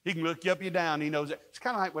 He can look you up, you down. He knows it. It's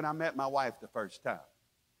kind of like when I met my wife the first time.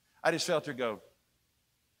 I just felt her go.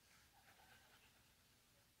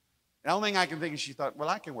 The only thing I can think is she thought, well,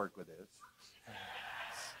 I can work with this.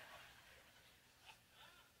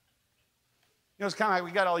 You know, it's kind of like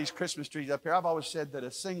we got all these Christmas trees up here. I've always said that a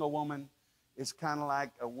single woman is kind of like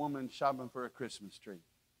a woman shopping for a Christmas tree.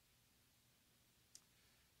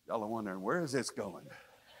 Y'all are wondering, where is this going?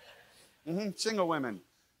 Single women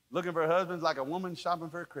looking for husbands like a woman shopping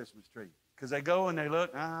for a Christmas tree. Because they go and they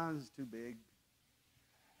look, this is too big.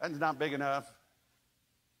 That's not big enough.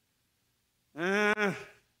 Well,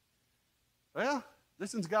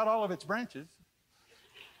 this one's got all of its branches.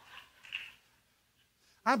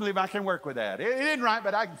 I believe I can work with that. It isn't right,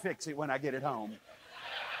 but I can fix it when I get it home.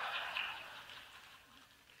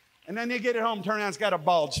 And then you get it home, turn out it's got a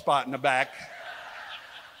bald spot in the back.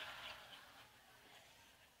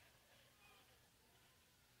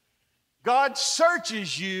 God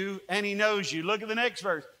searches you and he knows you. Look at the next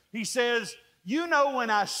verse. He says, you know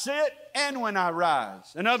when I sit and when I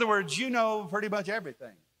rise. In other words, you know pretty much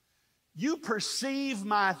everything. You perceive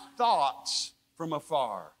my thoughts from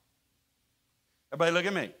afar. Everybody look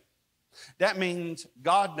at me. That means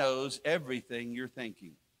God knows everything you're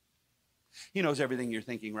thinking. He knows everything you're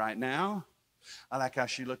thinking right now. I like how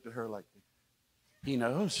she looked at her like, he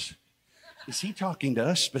knows. Is he talking to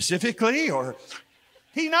us specifically, or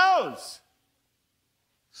he knows?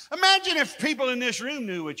 Imagine if people in this room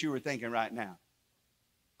knew what you were thinking right now.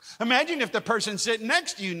 Imagine if the person sitting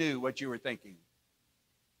next to you knew what you were thinking.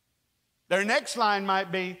 Their next line might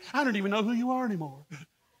be, I don't even know who you are anymore.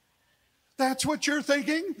 That's what you're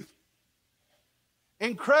thinking?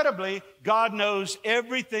 Incredibly, God knows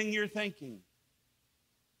everything you're thinking.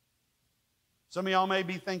 Some of y'all may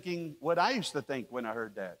be thinking what I used to think when I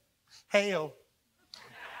heard that. Hell.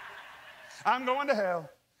 I'm going to hell.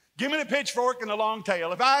 Give me the pitchfork and the long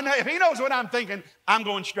tail. If he knows what I'm thinking, I'm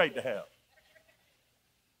going straight to hell.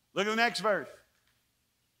 Look at the next verse.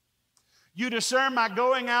 You discern my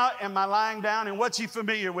going out and my lying down, and what's he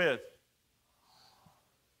familiar with?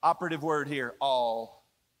 Operative word here, all.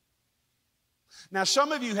 Now,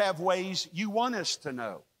 some of you have ways you want us to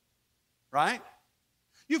know, right?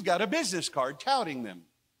 You've got a business card touting them.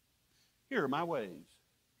 Here are my ways.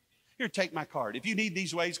 Here, take my card. If you need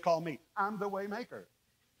these ways, call me. I'm the way maker.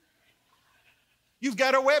 You've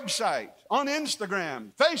got a website on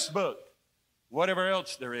Instagram, Facebook, whatever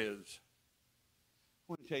else there is. I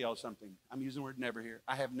want to tell y'all something. I'm using the word never here.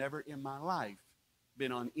 I have never in my life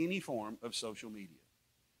been on any form of social media.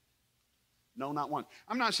 No, not one.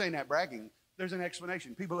 I'm not saying that bragging. There's an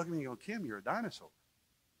explanation. People look at me and go, Kim, you're a dinosaur.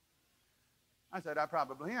 I said, I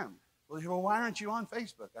probably am. Well, they go, well, why aren't you on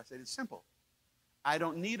Facebook? I said, it's simple. I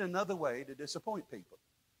don't need another way to disappoint people.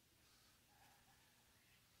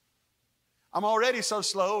 I'm already so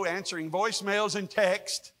slow answering voicemails and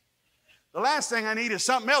text. The last thing I need is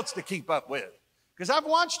something else to keep up with. Because I've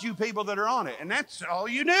watched you people that are on it, and that's all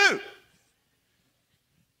you do.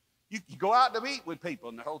 You go out to eat with people,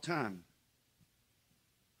 and the whole time.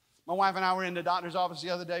 My wife and I were in the doctor's office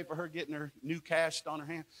the other day for her getting her new cast on her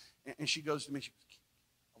hand. And she goes to me, she goes,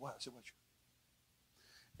 what? I said, what's your?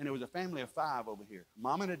 And there was a family of 5 over here.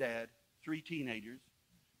 Mom and a dad, 3 teenagers.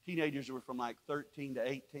 Teenagers were from like 13 to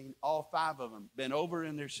 18. All 5 of them bent over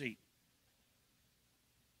in their seat.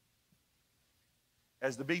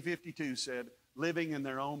 As the B-52 said, living in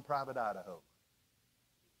their own private Idaho.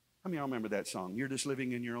 How many of y'all remember that song? You're just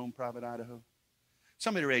living in your own private Idaho?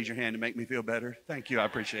 Somebody raise your hand to make me feel better. Thank you, I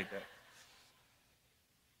appreciate that.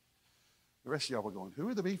 The rest of y'all were going, who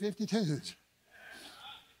are the B-52s?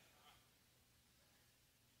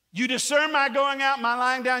 You discern my going out, my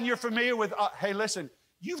lying down. You're familiar with, hey, listen,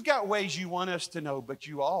 you've got ways you want us to know, but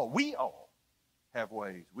we all have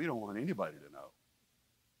ways we don't want anybody to know.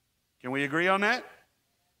 Can we agree on that?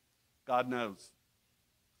 God knows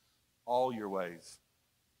all your ways.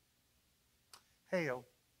 Hell.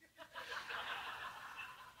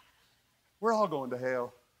 We're all going to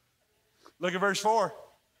hell. Look at verse 4.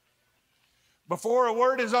 Before a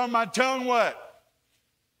word is on my tongue, what?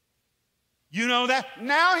 You know that?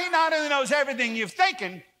 Now he not only knows everything you're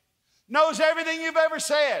thinking, knows everything you've ever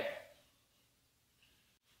said.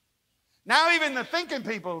 Now even the thinking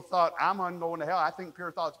people thought, I'm going to hell. I think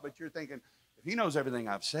pure thoughts, but you're thinking, if he knows everything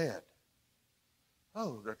I've said,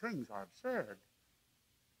 oh, the things I've said.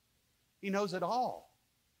 He knows it all.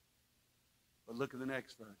 But look at the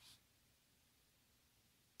next verse.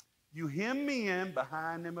 You hem me in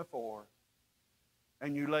behind and before,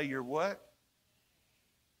 and you lay your what?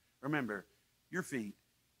 Remember, your feet,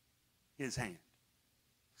 his hand.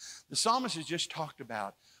 The psalmist has just talked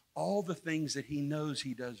about all the things that he knows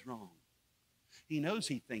he does wrong. He knows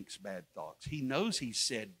he thinks bad thoughts. He knows he's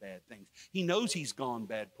said bad things. He knows he's gone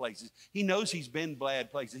bad places. He knows he's been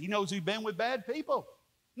bad places. He knows he's been with bad people.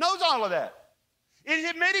 Knows all of that. He's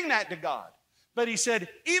admitting that to God. But he said,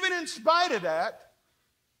 even in spite of that,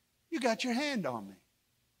 you got your hand on me.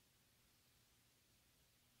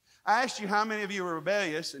 I asked you how many of you were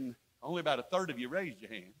rebellious, and only about 1/3 of you raised your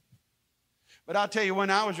hand. But I'll tell you, when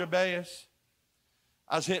I was rebellious,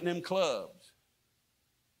 I was hitting them clubs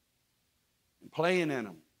and playing in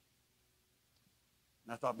them.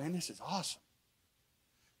 And I thought, man, this is awesome.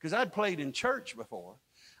 Because I'd played in church before.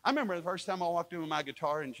 I remember the first time I walked in with my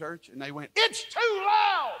guitar in church, and they went, "It's too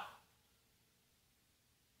loud."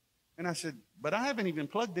 And I said, "But I haven't even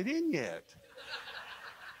plugged it in yet."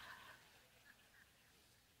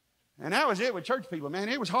 And that was it with church people, man.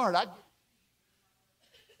 It was hard. They'd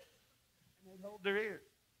hold their ears.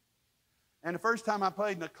 And the first time I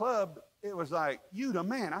played in a club, it was like, "You the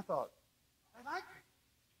man." I thought, I like it.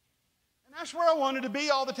 And that's where I wanted to be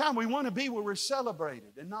all the time. We want to be where we're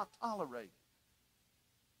celebrated and not tolerated.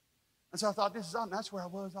 And so I thought, this is awesome. That's where I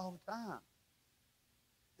was all the time.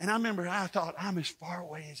 And I remember I thought, I'm as far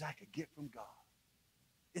away as I could get from God.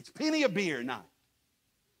 It's penny a beer night.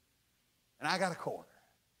 And I got a quarter.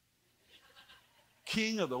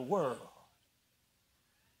 King of the world.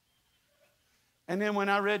 And then when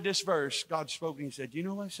I read this verse, God spoke and he said, "You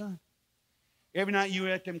know what, son? Every night you were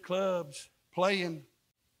at them clubs playing,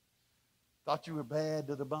 thought you were bad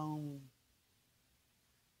to the bone.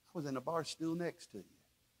 I was in a bar stool next to you.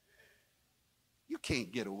 You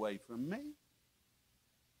can't get away from me."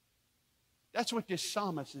 That's what this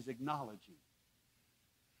psalmist is acknowledging.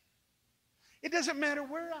 It doesn't matter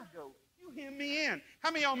where I go. You hem me in.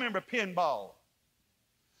 How many of y'all remember pinball?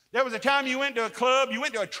 There was a time you went to a club, you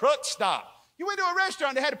went to a truck stop, you went to a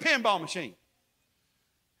restaurant that had a pinball machine.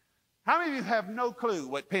 How many of you have no clue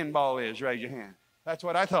what pinball is? Raise your hand. That's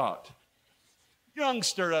what I thought.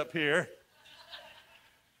 Youngster up here.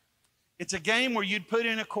 It's a game where you'd put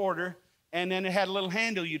in a quarter, and then it had a little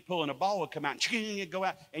handle you'd pull, and a ball would come out, and it'd go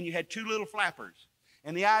out, and you had two little flappers.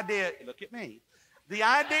 And the idea, look at me. The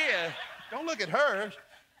idea, don't look at her.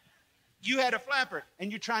 You had a flapper,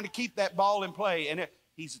 and you're trying to keep that ball in play, and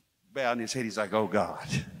he's bowing his head. He's like, "Oh, God."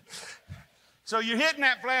 So you're hitting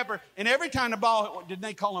that flapper, and every time the ball, didn't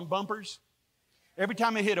they call them bumpers? Every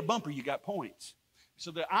time it hit a bumper, you got points. So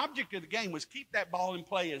the object of the game was keep that ball in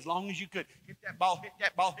play as long as you could. Hit that ball, hit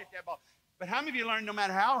that ball, hit that ball. But how many of you learned no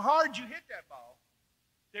matter how hard you hit that ball,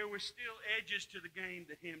 there were still edges to the game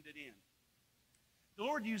that hemmed it in? The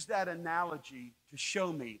Lord used that analogy to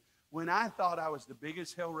show me when I thought I was the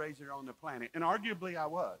biggest hellraiser on the planet, and arguably I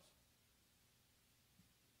was.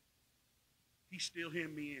 He still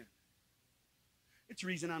hemmed me in. It's the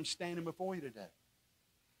reason I'm standing before you today.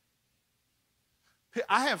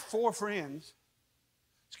 I have three friends.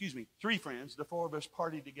 The four of us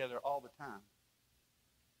partied together all the time.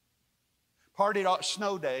 Partied on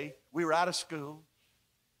snow day. We were out of school.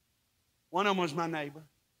 One of them was my neighbor.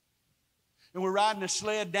 And we're riding a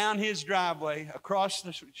sled down his driveway, across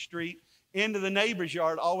the street, into the neighbor's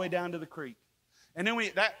yard, all the way down to the creek. And then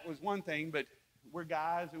that was one thing, but we're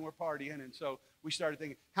guys and we're partying, and so we started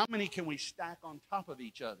thinking, how many can we stack on top of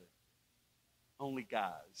each other? Only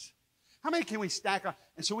guys. How many can we stack on?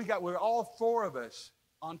 And so we're all four of us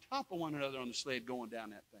on top of one another on the sled going down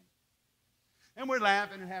that thing. And we're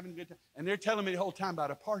laughing and having a good time. And they're telling me the whole time about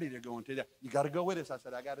a party they're going to. "You got to go with us." I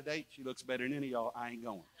said, "I got a date. She looks better than any of y'all. I ain't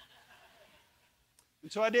going."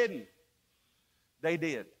 And so I didn't. They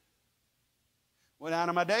did. Went out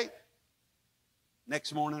on my date.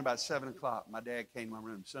 Next morning, about 7 o'clock, my dad came to my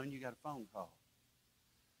room. "Son, you got a phone call."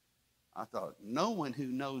 I thought, no one who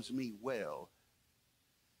knows me well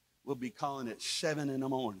will be calling at 7 in the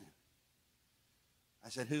morning. I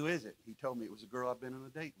said, "Who is it?" He told me it was a girl I've been on a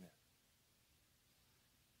date with.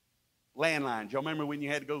 Landlines. Y'all remember when you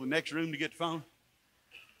had to go to the next room to get the phone?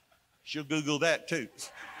 She'll Google that too.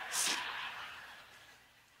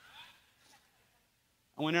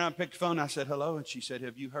 I went in and picked the phone. I said, "Hello." And she said,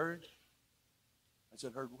 "Have you heard?" I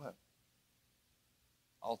said, "Heard what?"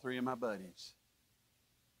 "All three of my buddies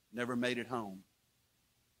never made it home.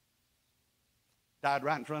 Died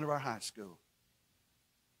right in front of our high school.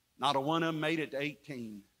 Not a one of them made it to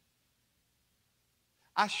 18.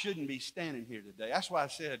 I shouldn't be standing here today. That's why I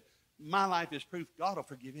said my life is proof God will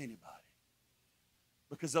forgive anybody.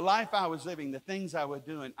 Because the life I was living, the things I was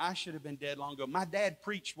doing, I should have been dead long ago. My dad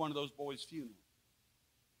preached one of those boys' funerals.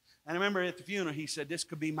 And I remember at the funeral, he said, "This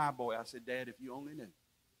could be my boy." I said, "Dad, if you only knew."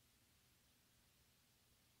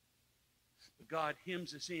 But God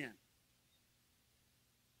hems us in.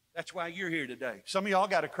 That's why you're here today. Some of y'all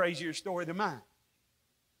got a crazier story than mine.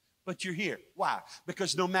 But you're here. Why?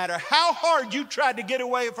 Because no matter how hard you tried to get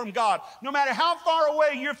away from God, no matter how far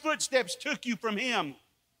away your footsteps took you from Him,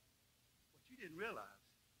 what you didn't realize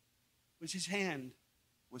was His hand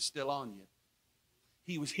was still on you.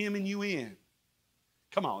 He was hemming you in.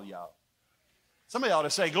 Come on, y'all. Somebody ought to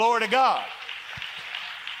say, "Glory to God."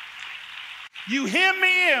 You hem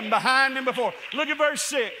me in behind and before. Look at verse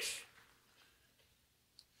 6.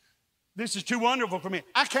 This is too wonderful for me.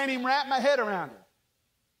 I can't even wrap my head around it.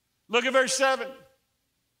 Look at verse 7.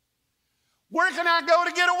 Where can I go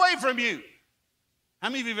to get away from you? How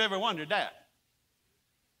many of you have ever wondered that?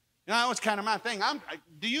 You know, that was kind of my thing.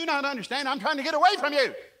 Do you not understand? I'm trying to get away from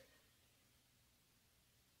you.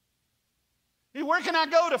 Where can I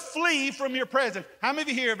go to flee from your presence? How many of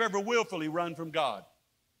you here have ever willfully run from God?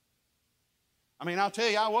 I mean, I'll tell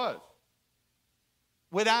you, I was.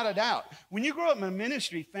 Without a doubt. When you grow up in a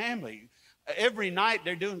ministry family, every night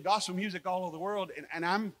they're doing gospel music all over the world, and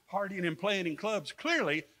I'm partying and playing in clubs.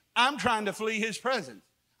 Clearly, I'm trying to flee his presence.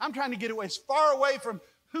 I'm trying to get away as far away from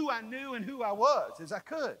who I knew and who I was as I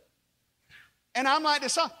could. And I'm like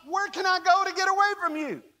this song, where can I go to get away from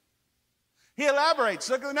you? He elaborates.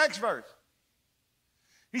 Look at the next verse.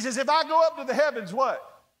 He says, if I go up to the heavens, what?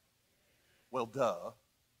 Well, duh.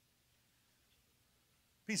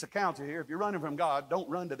 Piece of counsel here. If you're running from God, don't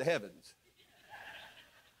run to the heavens.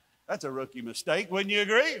 That's a rookie mistake, wouldn't you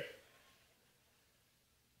agree?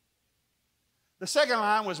 The second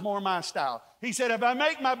line was more my style. He said, if I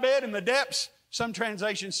make my bed in the depths, some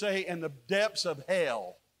translations say in the depths of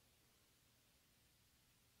hell.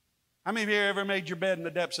 How many of you ever made your bed in the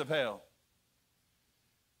depths of hell?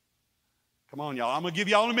 Come on, y'all. I'm going to give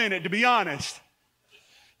y'all a minute to be honest.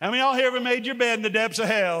 How many of y'all here ever made your bed in the depths of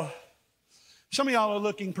hell? Some of y'all are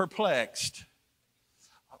looking perplexed.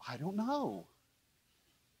 I don't know.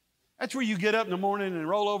 That's where you get up in the morning and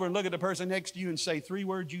roll over and look at the person next to you and say 3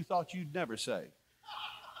 words you thought you'd never say.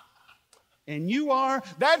 And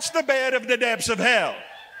that's the bed of the depths of hell.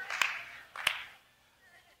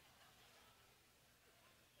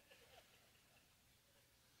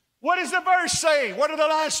 What does the verse say? What are the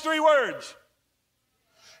last 3 words?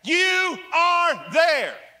 You are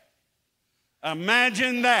there.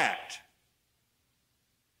 Imagine that.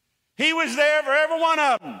 He was there for every one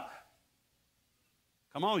of them.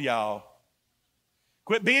 Come on, y'all.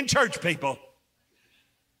 Quit being church people.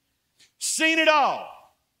 Seen it all.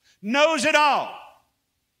 Knows it all.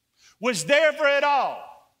 Was there for it all.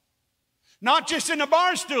 Not just in the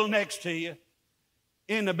bar stool next to you.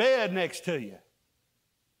 In the bed next to you.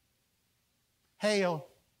 Hail.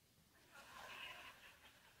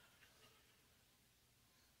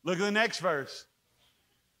 Look at the next verse.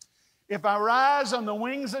 If I rise on the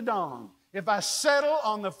wings of dawn, if I settle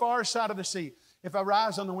on the far side of the sea, if I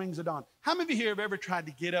rise on the wings of dawn. How many of you here have ever tried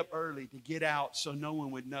to get up early to get out so no one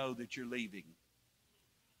would know that you're leaving?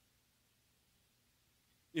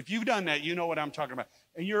 If you've done that, you know what I'm talking about.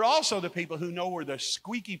 And you're also the people who know where the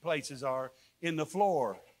squeaky places are in the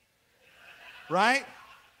floor. Right?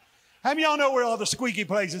 How many of y'all know where all the squeaky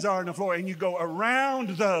places are in the floor? And you go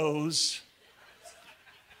around those.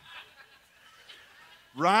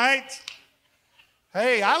 Right?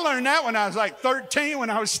 Hey, I learned that when I was like 13 when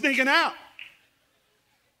I was sneaking out.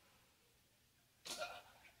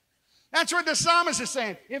 That's what the psalmist is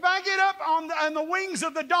saying. If I get up on the wings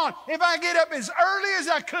of the dawn, if I get up as early as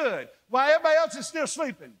I could while everybody else is still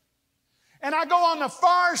sleeping, and I go on the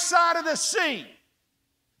far side of the sea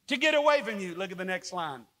to get away from you, look at the next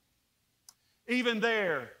line. Even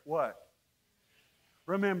there, what?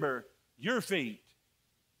 Remember, your feet,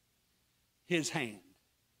 his hand.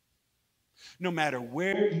 No matter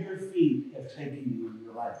where your feet have taken you in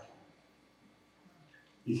your lifetime,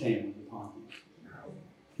 his hand will be upon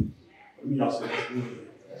you. Let me also say that's good.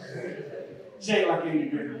 Say it like Andy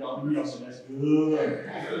Griffith, y'all. Let me also say that's good.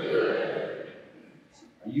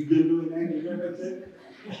 Are you good doing Andy Griffith too?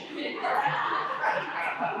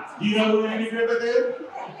 Do you know who Andy Griffith is?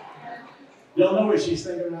 Y'all know what she's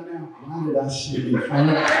thinking right now. Why did I sit in front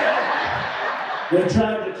of her? They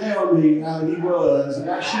tried to tell me how he was,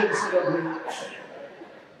 and I shouldn't sit up here.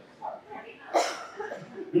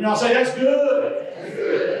 And y'all say, that's good.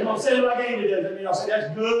 You don't say it like Andy does. And y'all say,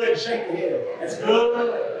 that's good. Shake your head. That's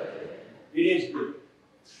good. It is good.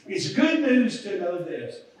 It's good news to know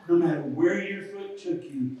this. No matter where your foot took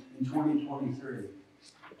you in 2023,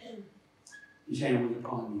 his hand was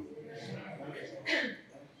upon you.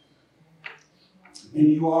 And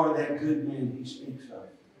you are that good man he speaks of.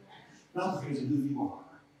 Not because of who you are,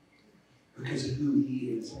 because of who he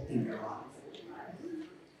is in your life.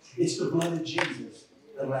 It's the blood of Jesus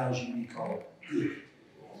that allows you to be called good.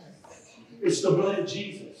 It's the blood of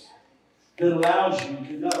Jesus that allows you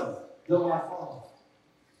to know, though I fall,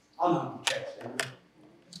 I'll not be cast down.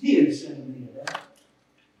 He didn't send me to die.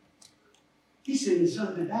 He sent his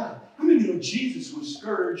son to die. How many of you know Jesus was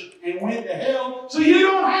scourged and went to hell so you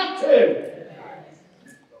don't have to?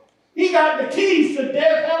 He got the keys to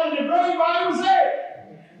death, hell, and the grave while he was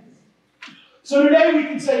there. So today we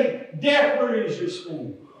can say, death, where is your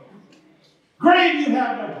sting? Grave, you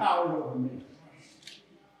have no power over me.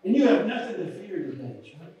 And you have nothing to fear today,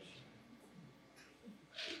 church.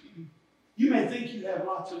 You may think you have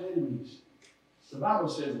lots of enemies. The Bible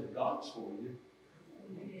says that God's for you.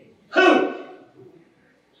 Who?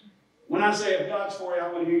 When I say if God's for you,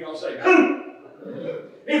 I want to hear y'all say, who?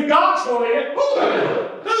 If God's for you,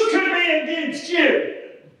 who could be against you?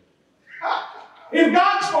 If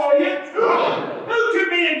God's for you, who could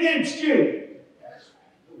be against you?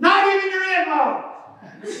 Not even your in-laws.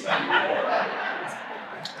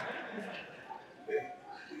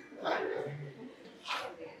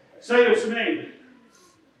 Say this to me.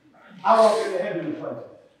 I walk in the heavenly place.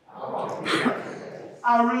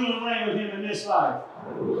 I rule and reign with Him in this life.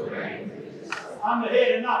 I'm the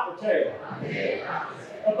head and not the tail.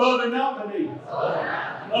 Above and not beneath.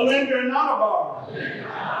 A lender and not a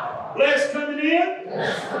borrower. Blessed coming in.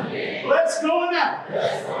 Blessed going out.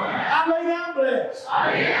 I lay down blessed.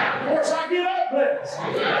 Of course, I get up blessed.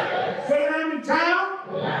 Whether I'm in town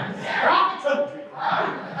or out in the country,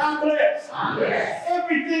 I'm blessed.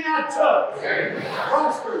 Everything I touch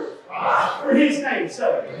prospers for His name's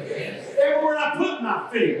sake. Everywhere I put my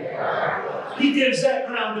feet, He gives that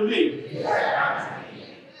ground to me.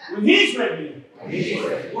 When He's with me,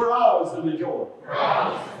 we're always the majority.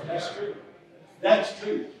 That's true. That's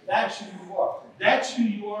true. That's who you are. That's who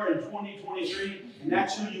you are in 2023, and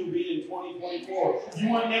that's who you'll be in 2024. You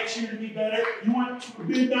want next year to be better? You want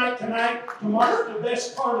midnight tonight to mark the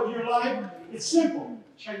best part of your life? It's simple.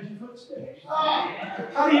 Change your footsteps.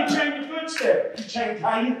 How do you change your footsteps? You change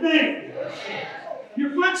how you think. Your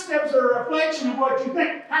footsteps are a reflection of what you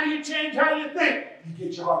think. How do you change how you think? You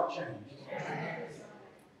get your heart changed.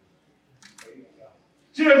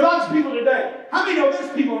 See, there's lots of people today. How many know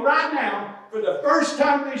there's people right now, for the first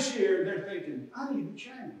time this year, they're thinking, I need to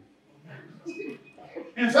change.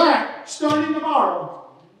 In fact, starting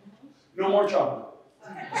tomorrow, no more chocolate.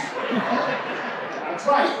 That's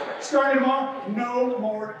right. Starting tomorrow, no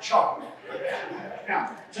more chocolate.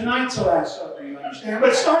 Now, tonight's the last supper, you understand?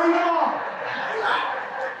 But starting tomorrow.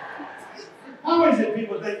 How is it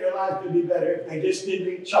people think their life could be better if they just didn't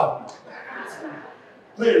eat chocolate?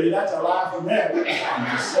 Clearly, that's a lie from them.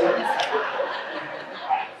 I'm just saying.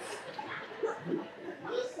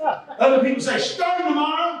 Other people say, starting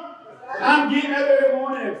tomorrow, I'm getting up every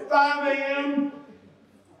morning at 5 a.m.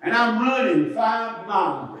 and I'm running 5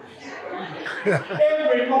 miles.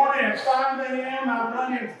 Every morning at 5 a.m., I'm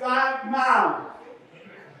running 5 miles.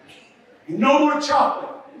 And no more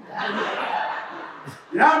chocolate.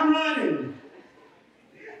 And I'm running.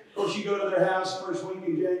 Of course, you go to their house first week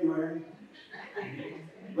in January.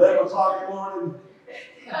 11 o'clock in the morning,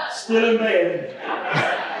 still in bed.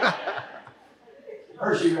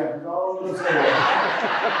 Hershey wrappers all over the floor.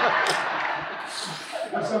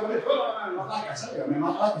 And so they put on, like I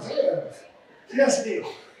said, see, that's the deal.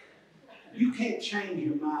 You can't change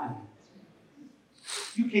your mind.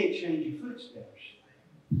 You can't change your footsteps.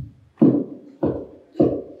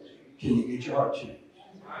 Can you get your heart changed?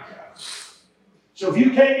 So if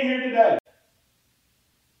you came here today,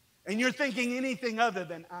 and you're thinking anything other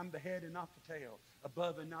than I'm the head and not the tail,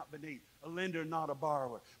 above and not beneath, a lender and not a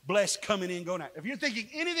borrower, blessed coming in, going out. If you're thinking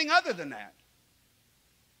anything other than that,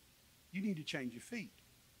 you need to change your feet.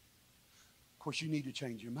 Of course, you need to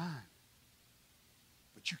change your mind.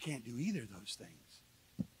 But you can't do either of those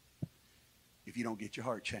things if you don't get your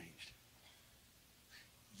heart changed.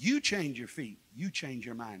 You change your feet, you change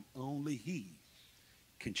your mind. Only He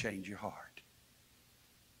can change your heart.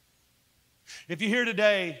 If you're here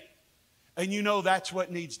today and you know that's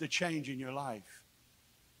what needs to change in your life,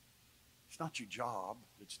 it's not your job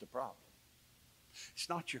that's the problem. It's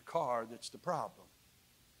not your car that's the problem.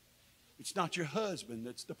 It's not your husband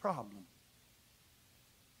that's the problem.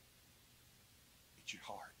 It's your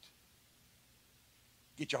heart.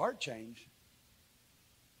 Get your heart changed,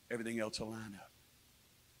 everything else will line up.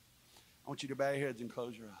 I want you to bow your heads and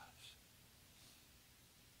close your eyes.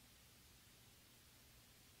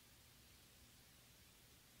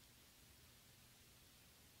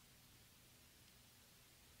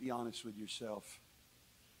 Be honest with yourself.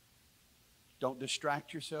 Don't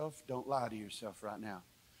distract yourself. Don't lie to yourself right now.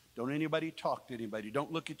 Don't anybody talk to anybody.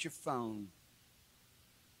 Don't look at your phone.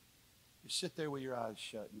 Just sit there with your eyes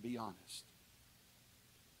shut and be honest.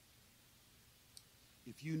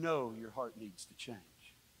 If you know your heart needs to change,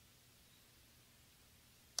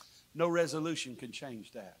 no resolution can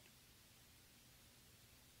change that.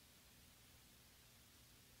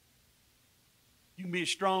 You can be as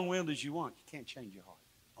strong-willed as you want. You can't change your heart.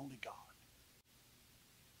 Only God.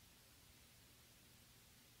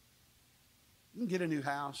 You can get a new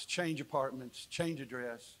house, change apartments, change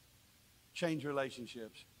address, change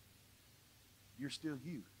relationships. You're still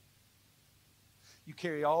you. You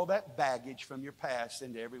carry all that baggage from your past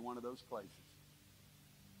into every one of those places.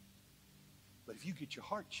 But if you get your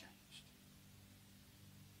heart changed,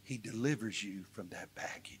 He delivers you from that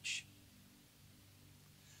baggage.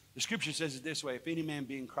 The scripture says it this way: if any man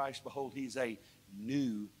be in Christ, behold, he's a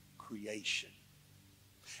new creation.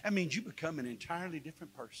 That means you become an entirely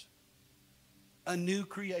different person. A new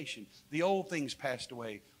creation. The old things passed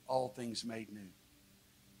away, all things made new.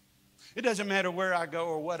 It doesn't matter where I go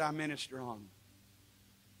or what I minister on.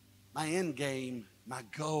 My end game, my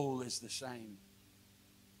goal is the same.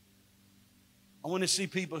 I want to see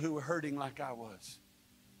people who are hurting like I was.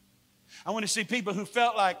 I want to see people who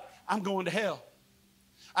felt like I'm going to hell.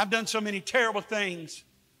 I've done so many terrible things.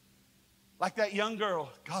 Like that young girl,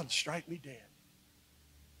 God strike me dead.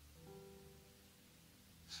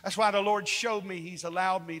 That's why the Lord showed me He's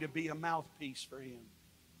allowed me to be a mouthpiece for Him.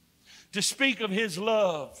 To speak of His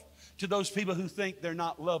love to those people who think they're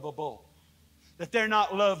not lovable, that they're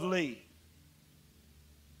not lovely.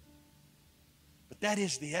 But that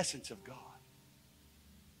is the essence of God.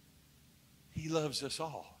 He loves us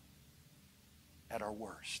all at our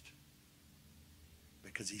worst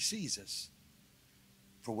because He sees us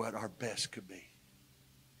for what our best could be.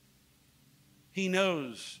 He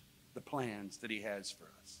knows the plans that He has for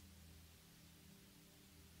us.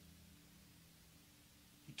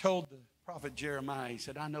 He told the prophet Jeremiah, He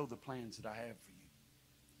said, I know the plans that I have for you.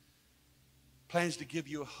 Plans to give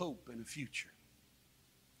you a hope and a future.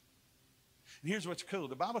 And here's what's cool.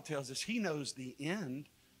 The Bible tells us He knows the end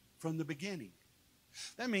from the beginning.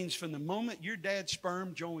 That means from the moment your dad's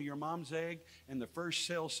sperm joined your mom's egg and the first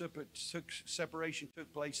cell separation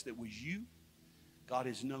took place that was you, God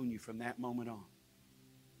has known you from that moment on.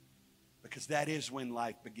 Because that is when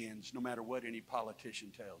life begins, no matter what any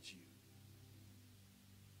politician tells you.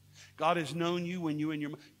 God has known you when you and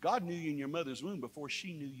your... God knew you in your mother's womb before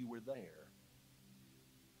she knew you were there.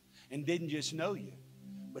 And didn't just know you,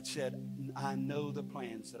 but said, I know the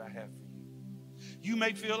plans that I have for you. You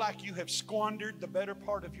may feel like you have squandered the better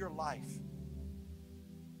part of your life.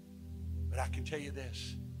 But I can tell you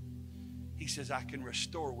this. He says, I can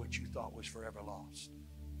restore what you thought was forever lost.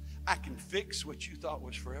 I can fix what you thought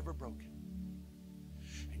was forever broken.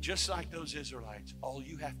 And just like those Israelites, all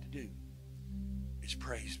you have to do is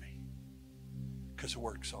praise me. Because the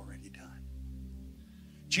work's already done.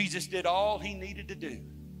 Jesus did all He needed to do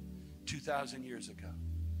 2,000 years ago.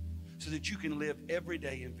 So that you can live every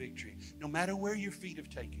day in victory, no matter where your feet have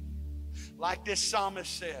taken you. Like this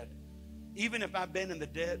psalmist said, even if I've been in the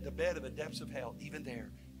bed of the depths of hell, even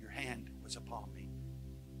there, your hand was upon me,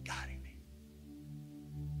 guiding me.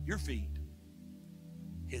 Your feet,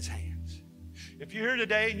 His hands. If you're here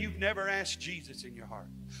today and you've never asked Jesus in your heart,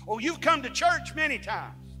 or you've come to church many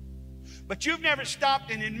times, but you've never stopped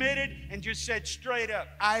and admitted and just said straight up,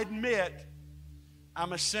 I admit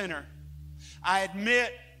I'm a sinner. I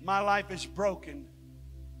admit my life is broken,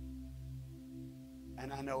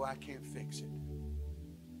 and I know I can't fix it.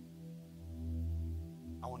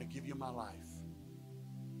 I want to give you my life.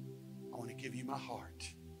 I want to give you my heart.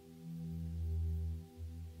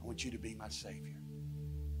 I want you to be my Savior.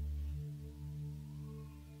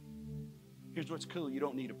 Here's what's cool. You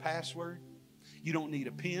don't need a password. You don't need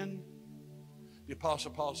a PIN. The Apostle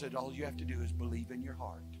Paul said all you have to do is believe in your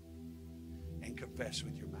heart and confess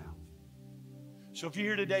with your mouth. So if you're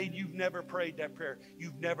here today and you've never prayed that prayer,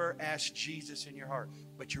 you've never asked Jesus in your heart,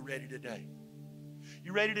 but you're ready today.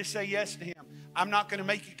 You're ready to say yes to Him. I'm not going to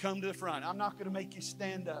make you come to the front. I'm not going to make you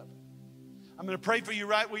stand up. I'm going to pray for you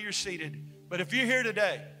right where you're seated. But if you're here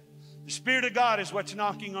today, the Spirit of God is what's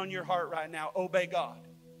knocking on your heart right now. Obey God.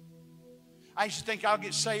 I used to think I'll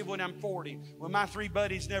get saved when I'm 40. When my 3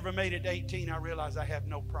 buddies never made it to 18, I realized I have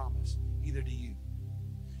no promise, either to you.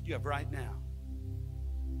 You have right now.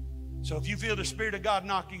 So if you feel the Spirit of God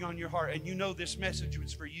knocking on your heart and you know this message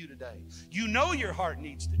was for you today, you know your heart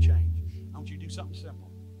needs to change, I want you to do something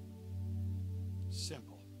simple.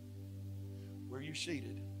 Simple. Where you're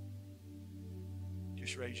seated,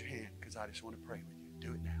 just raise your hand because I just want to pray with you.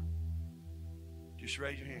 Do it now. Just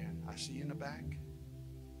raise your hand. I see you in the back.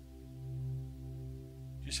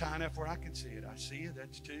 Just high enough where I can see it. I see you.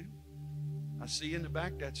 That's 2. I see you in the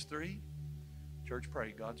back. That's 3. Church,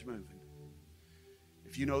 pray. God's moving.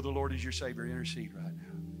 If you know the Lord is your Savior, intercede right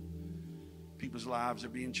now. People's lives are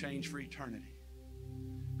being changed for eternity.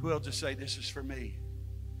 Who else to say, this is for me?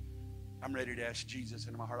 I'm ready to ask Jesus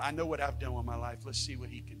into my heart. I know what I've done with my life. Let's see what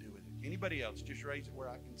He can do with it. Anybody else, just raise it where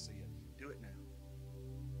I can see it. Do it now.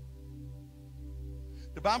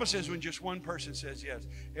 The Bible says when just one person says yes,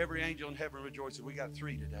 every angel in heaven rejoices. We got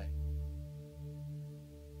 3 today.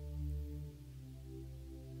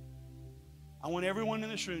 I want everyone in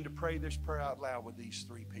this room to pray this prayer out loud with these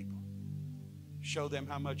 3 people. Show them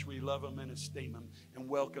how much we love them and esteem them and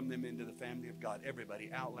welcome them into the family of God.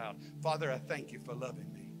 Everybody out loud. Father, I thank you for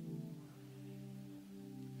loving me.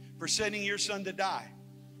 For sending your Son to die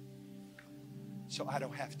so I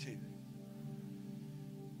don't have to.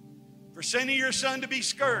 For sending your Son to be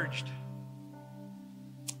scourged,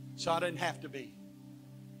 so I didn't have to be.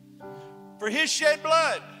 For His shed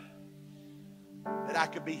blood, that I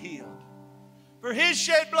could be healed. For His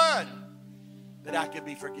shed blood, that I could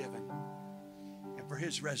be forgiven. And for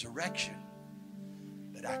His resurrection,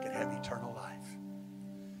 that I could have eternal life.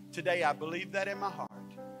 Today I believe that in my heart.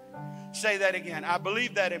 Say that again. I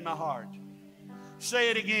believe that in my heart.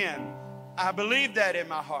 Say it again. I believe that in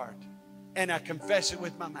my heart. And I confess it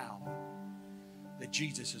with my mouth. That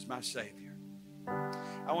Jesus is my Savior.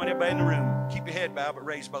 I want everybody in the room, keep your head bowed, but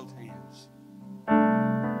raise both hands.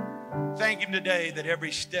 Thank Him today that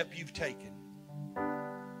every step you've taken,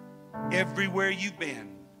 everywhere you've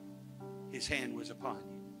been, His hand was upon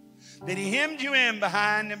you. That He hemmed you in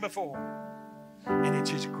behind and before. And it's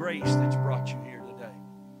His grace that's brought you here today.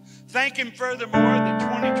 Thank Him furthermore that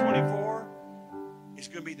 2024 is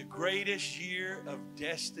going to be the greatest year of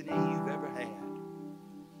destiny you've ever had.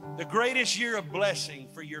 The greatest year of blessing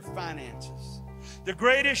for your finances. The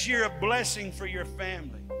greatest year of blessing for your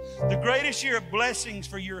family. The greatest year of blessings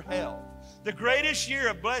for your health. The greatest year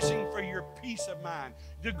of blessing for your peace of mind.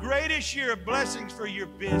 The greatest year of blessings for your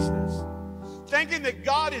business. Thinking that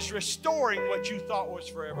God is restoring what you thought was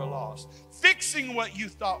forever lost. Fixing what you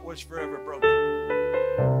thought was forever broken.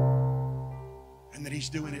 And that He's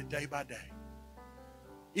doing it day by day.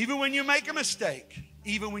 Even when you make a mistake,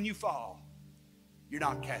 even when you fall, you're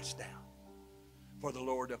not cast down. For the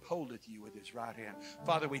Lord upholdeth you with His right hand.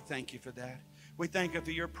 Father, we thank You for that. We thank You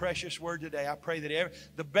for Your precious word today. I pray that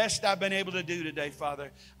the best I've been able to do today,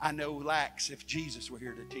 Father, I know lacks if Jesus were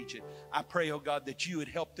here to teach it. I pray, oh God, that You would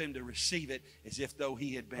help them to receive it as if though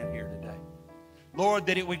He had been here today. Lord,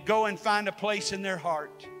 that it would go and find a place in their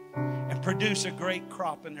heart and produce a great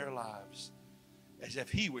crop in their lives as if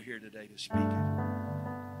He were here today to speak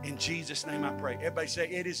it. In Jesus' name I pray. Everybody say,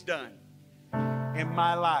 it is done in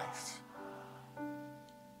my life.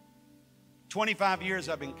 25 years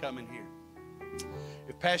I've been coming here.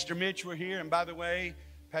 If Pastor Mitch were here, and by the way,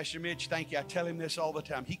 Pastor Mitch, thank you. I tell him this all the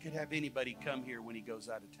time. He could have anybody come here when he goes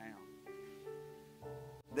out of town.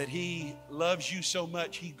 That He loves you so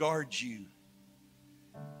much, He guards you.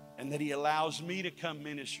 And that He allows me to come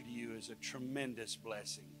minister to you is a tremendous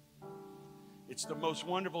blessing. It's the most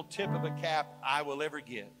wonderful tip of a cap I will ever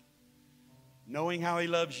get. Knowing how He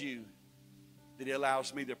loves you, that He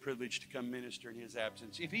allows me the privilege to come minister in His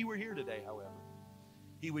absence. If He were here today, however,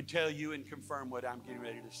 He would tell you and confirm what I'm getting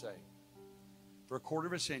ready to say. For a quarter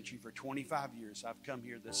of a century, for 25 years, I've come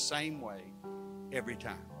here the same way every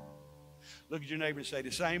time. Look at your neighbor and say,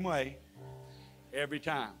 the same way every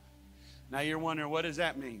time. Now you're wondering, what does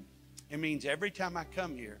that mean? It means every time I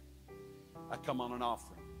come here, I come on an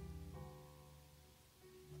offering.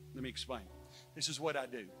 Let me explain. This is what I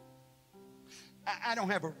do. I don't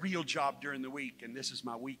have a real job during the week, and this is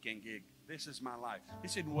my weekend gig. This is my life.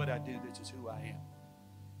 This isn't what I do. This is who I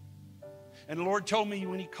am. And the Lord told me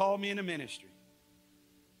when He called me into ministry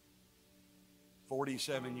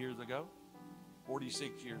 47 years ago,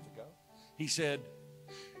 46 years ago, He said,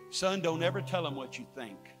 son, don't ever tell them what you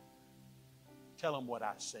think. Tell them what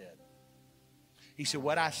I said. He said,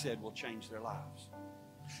 what I said will change their lives.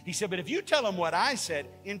 He said, but if you tell them what I said,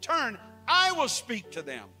 in turn, I will speak to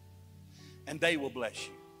them. And they will bless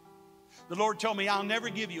you. The Lord told me, I'll never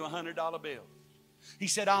give you a $100 bill. He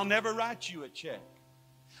said, I'll never write you a check.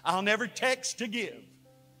 I'll never text to give.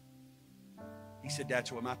 He said,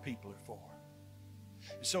 that's what my people are for.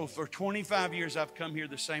 So for 25 years, I've come here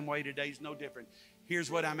the same way. Today's no different. Here's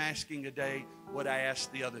what I'm asking today, what I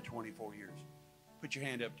asked the other 24 years. Put your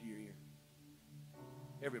hand up to your ear.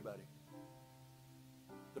 Everybody.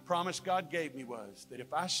 The promise God gave me was that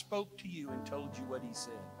if I spoke to you and told you what He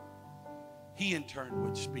said, He in turn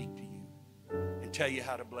would speak to you and tell you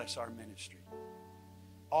how to bless our ministry.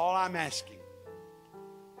 All I'm asking,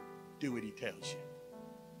 do what He tells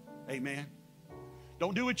you. Amen.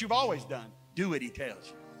 Don't do what you've always done. Do what He tells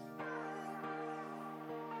you.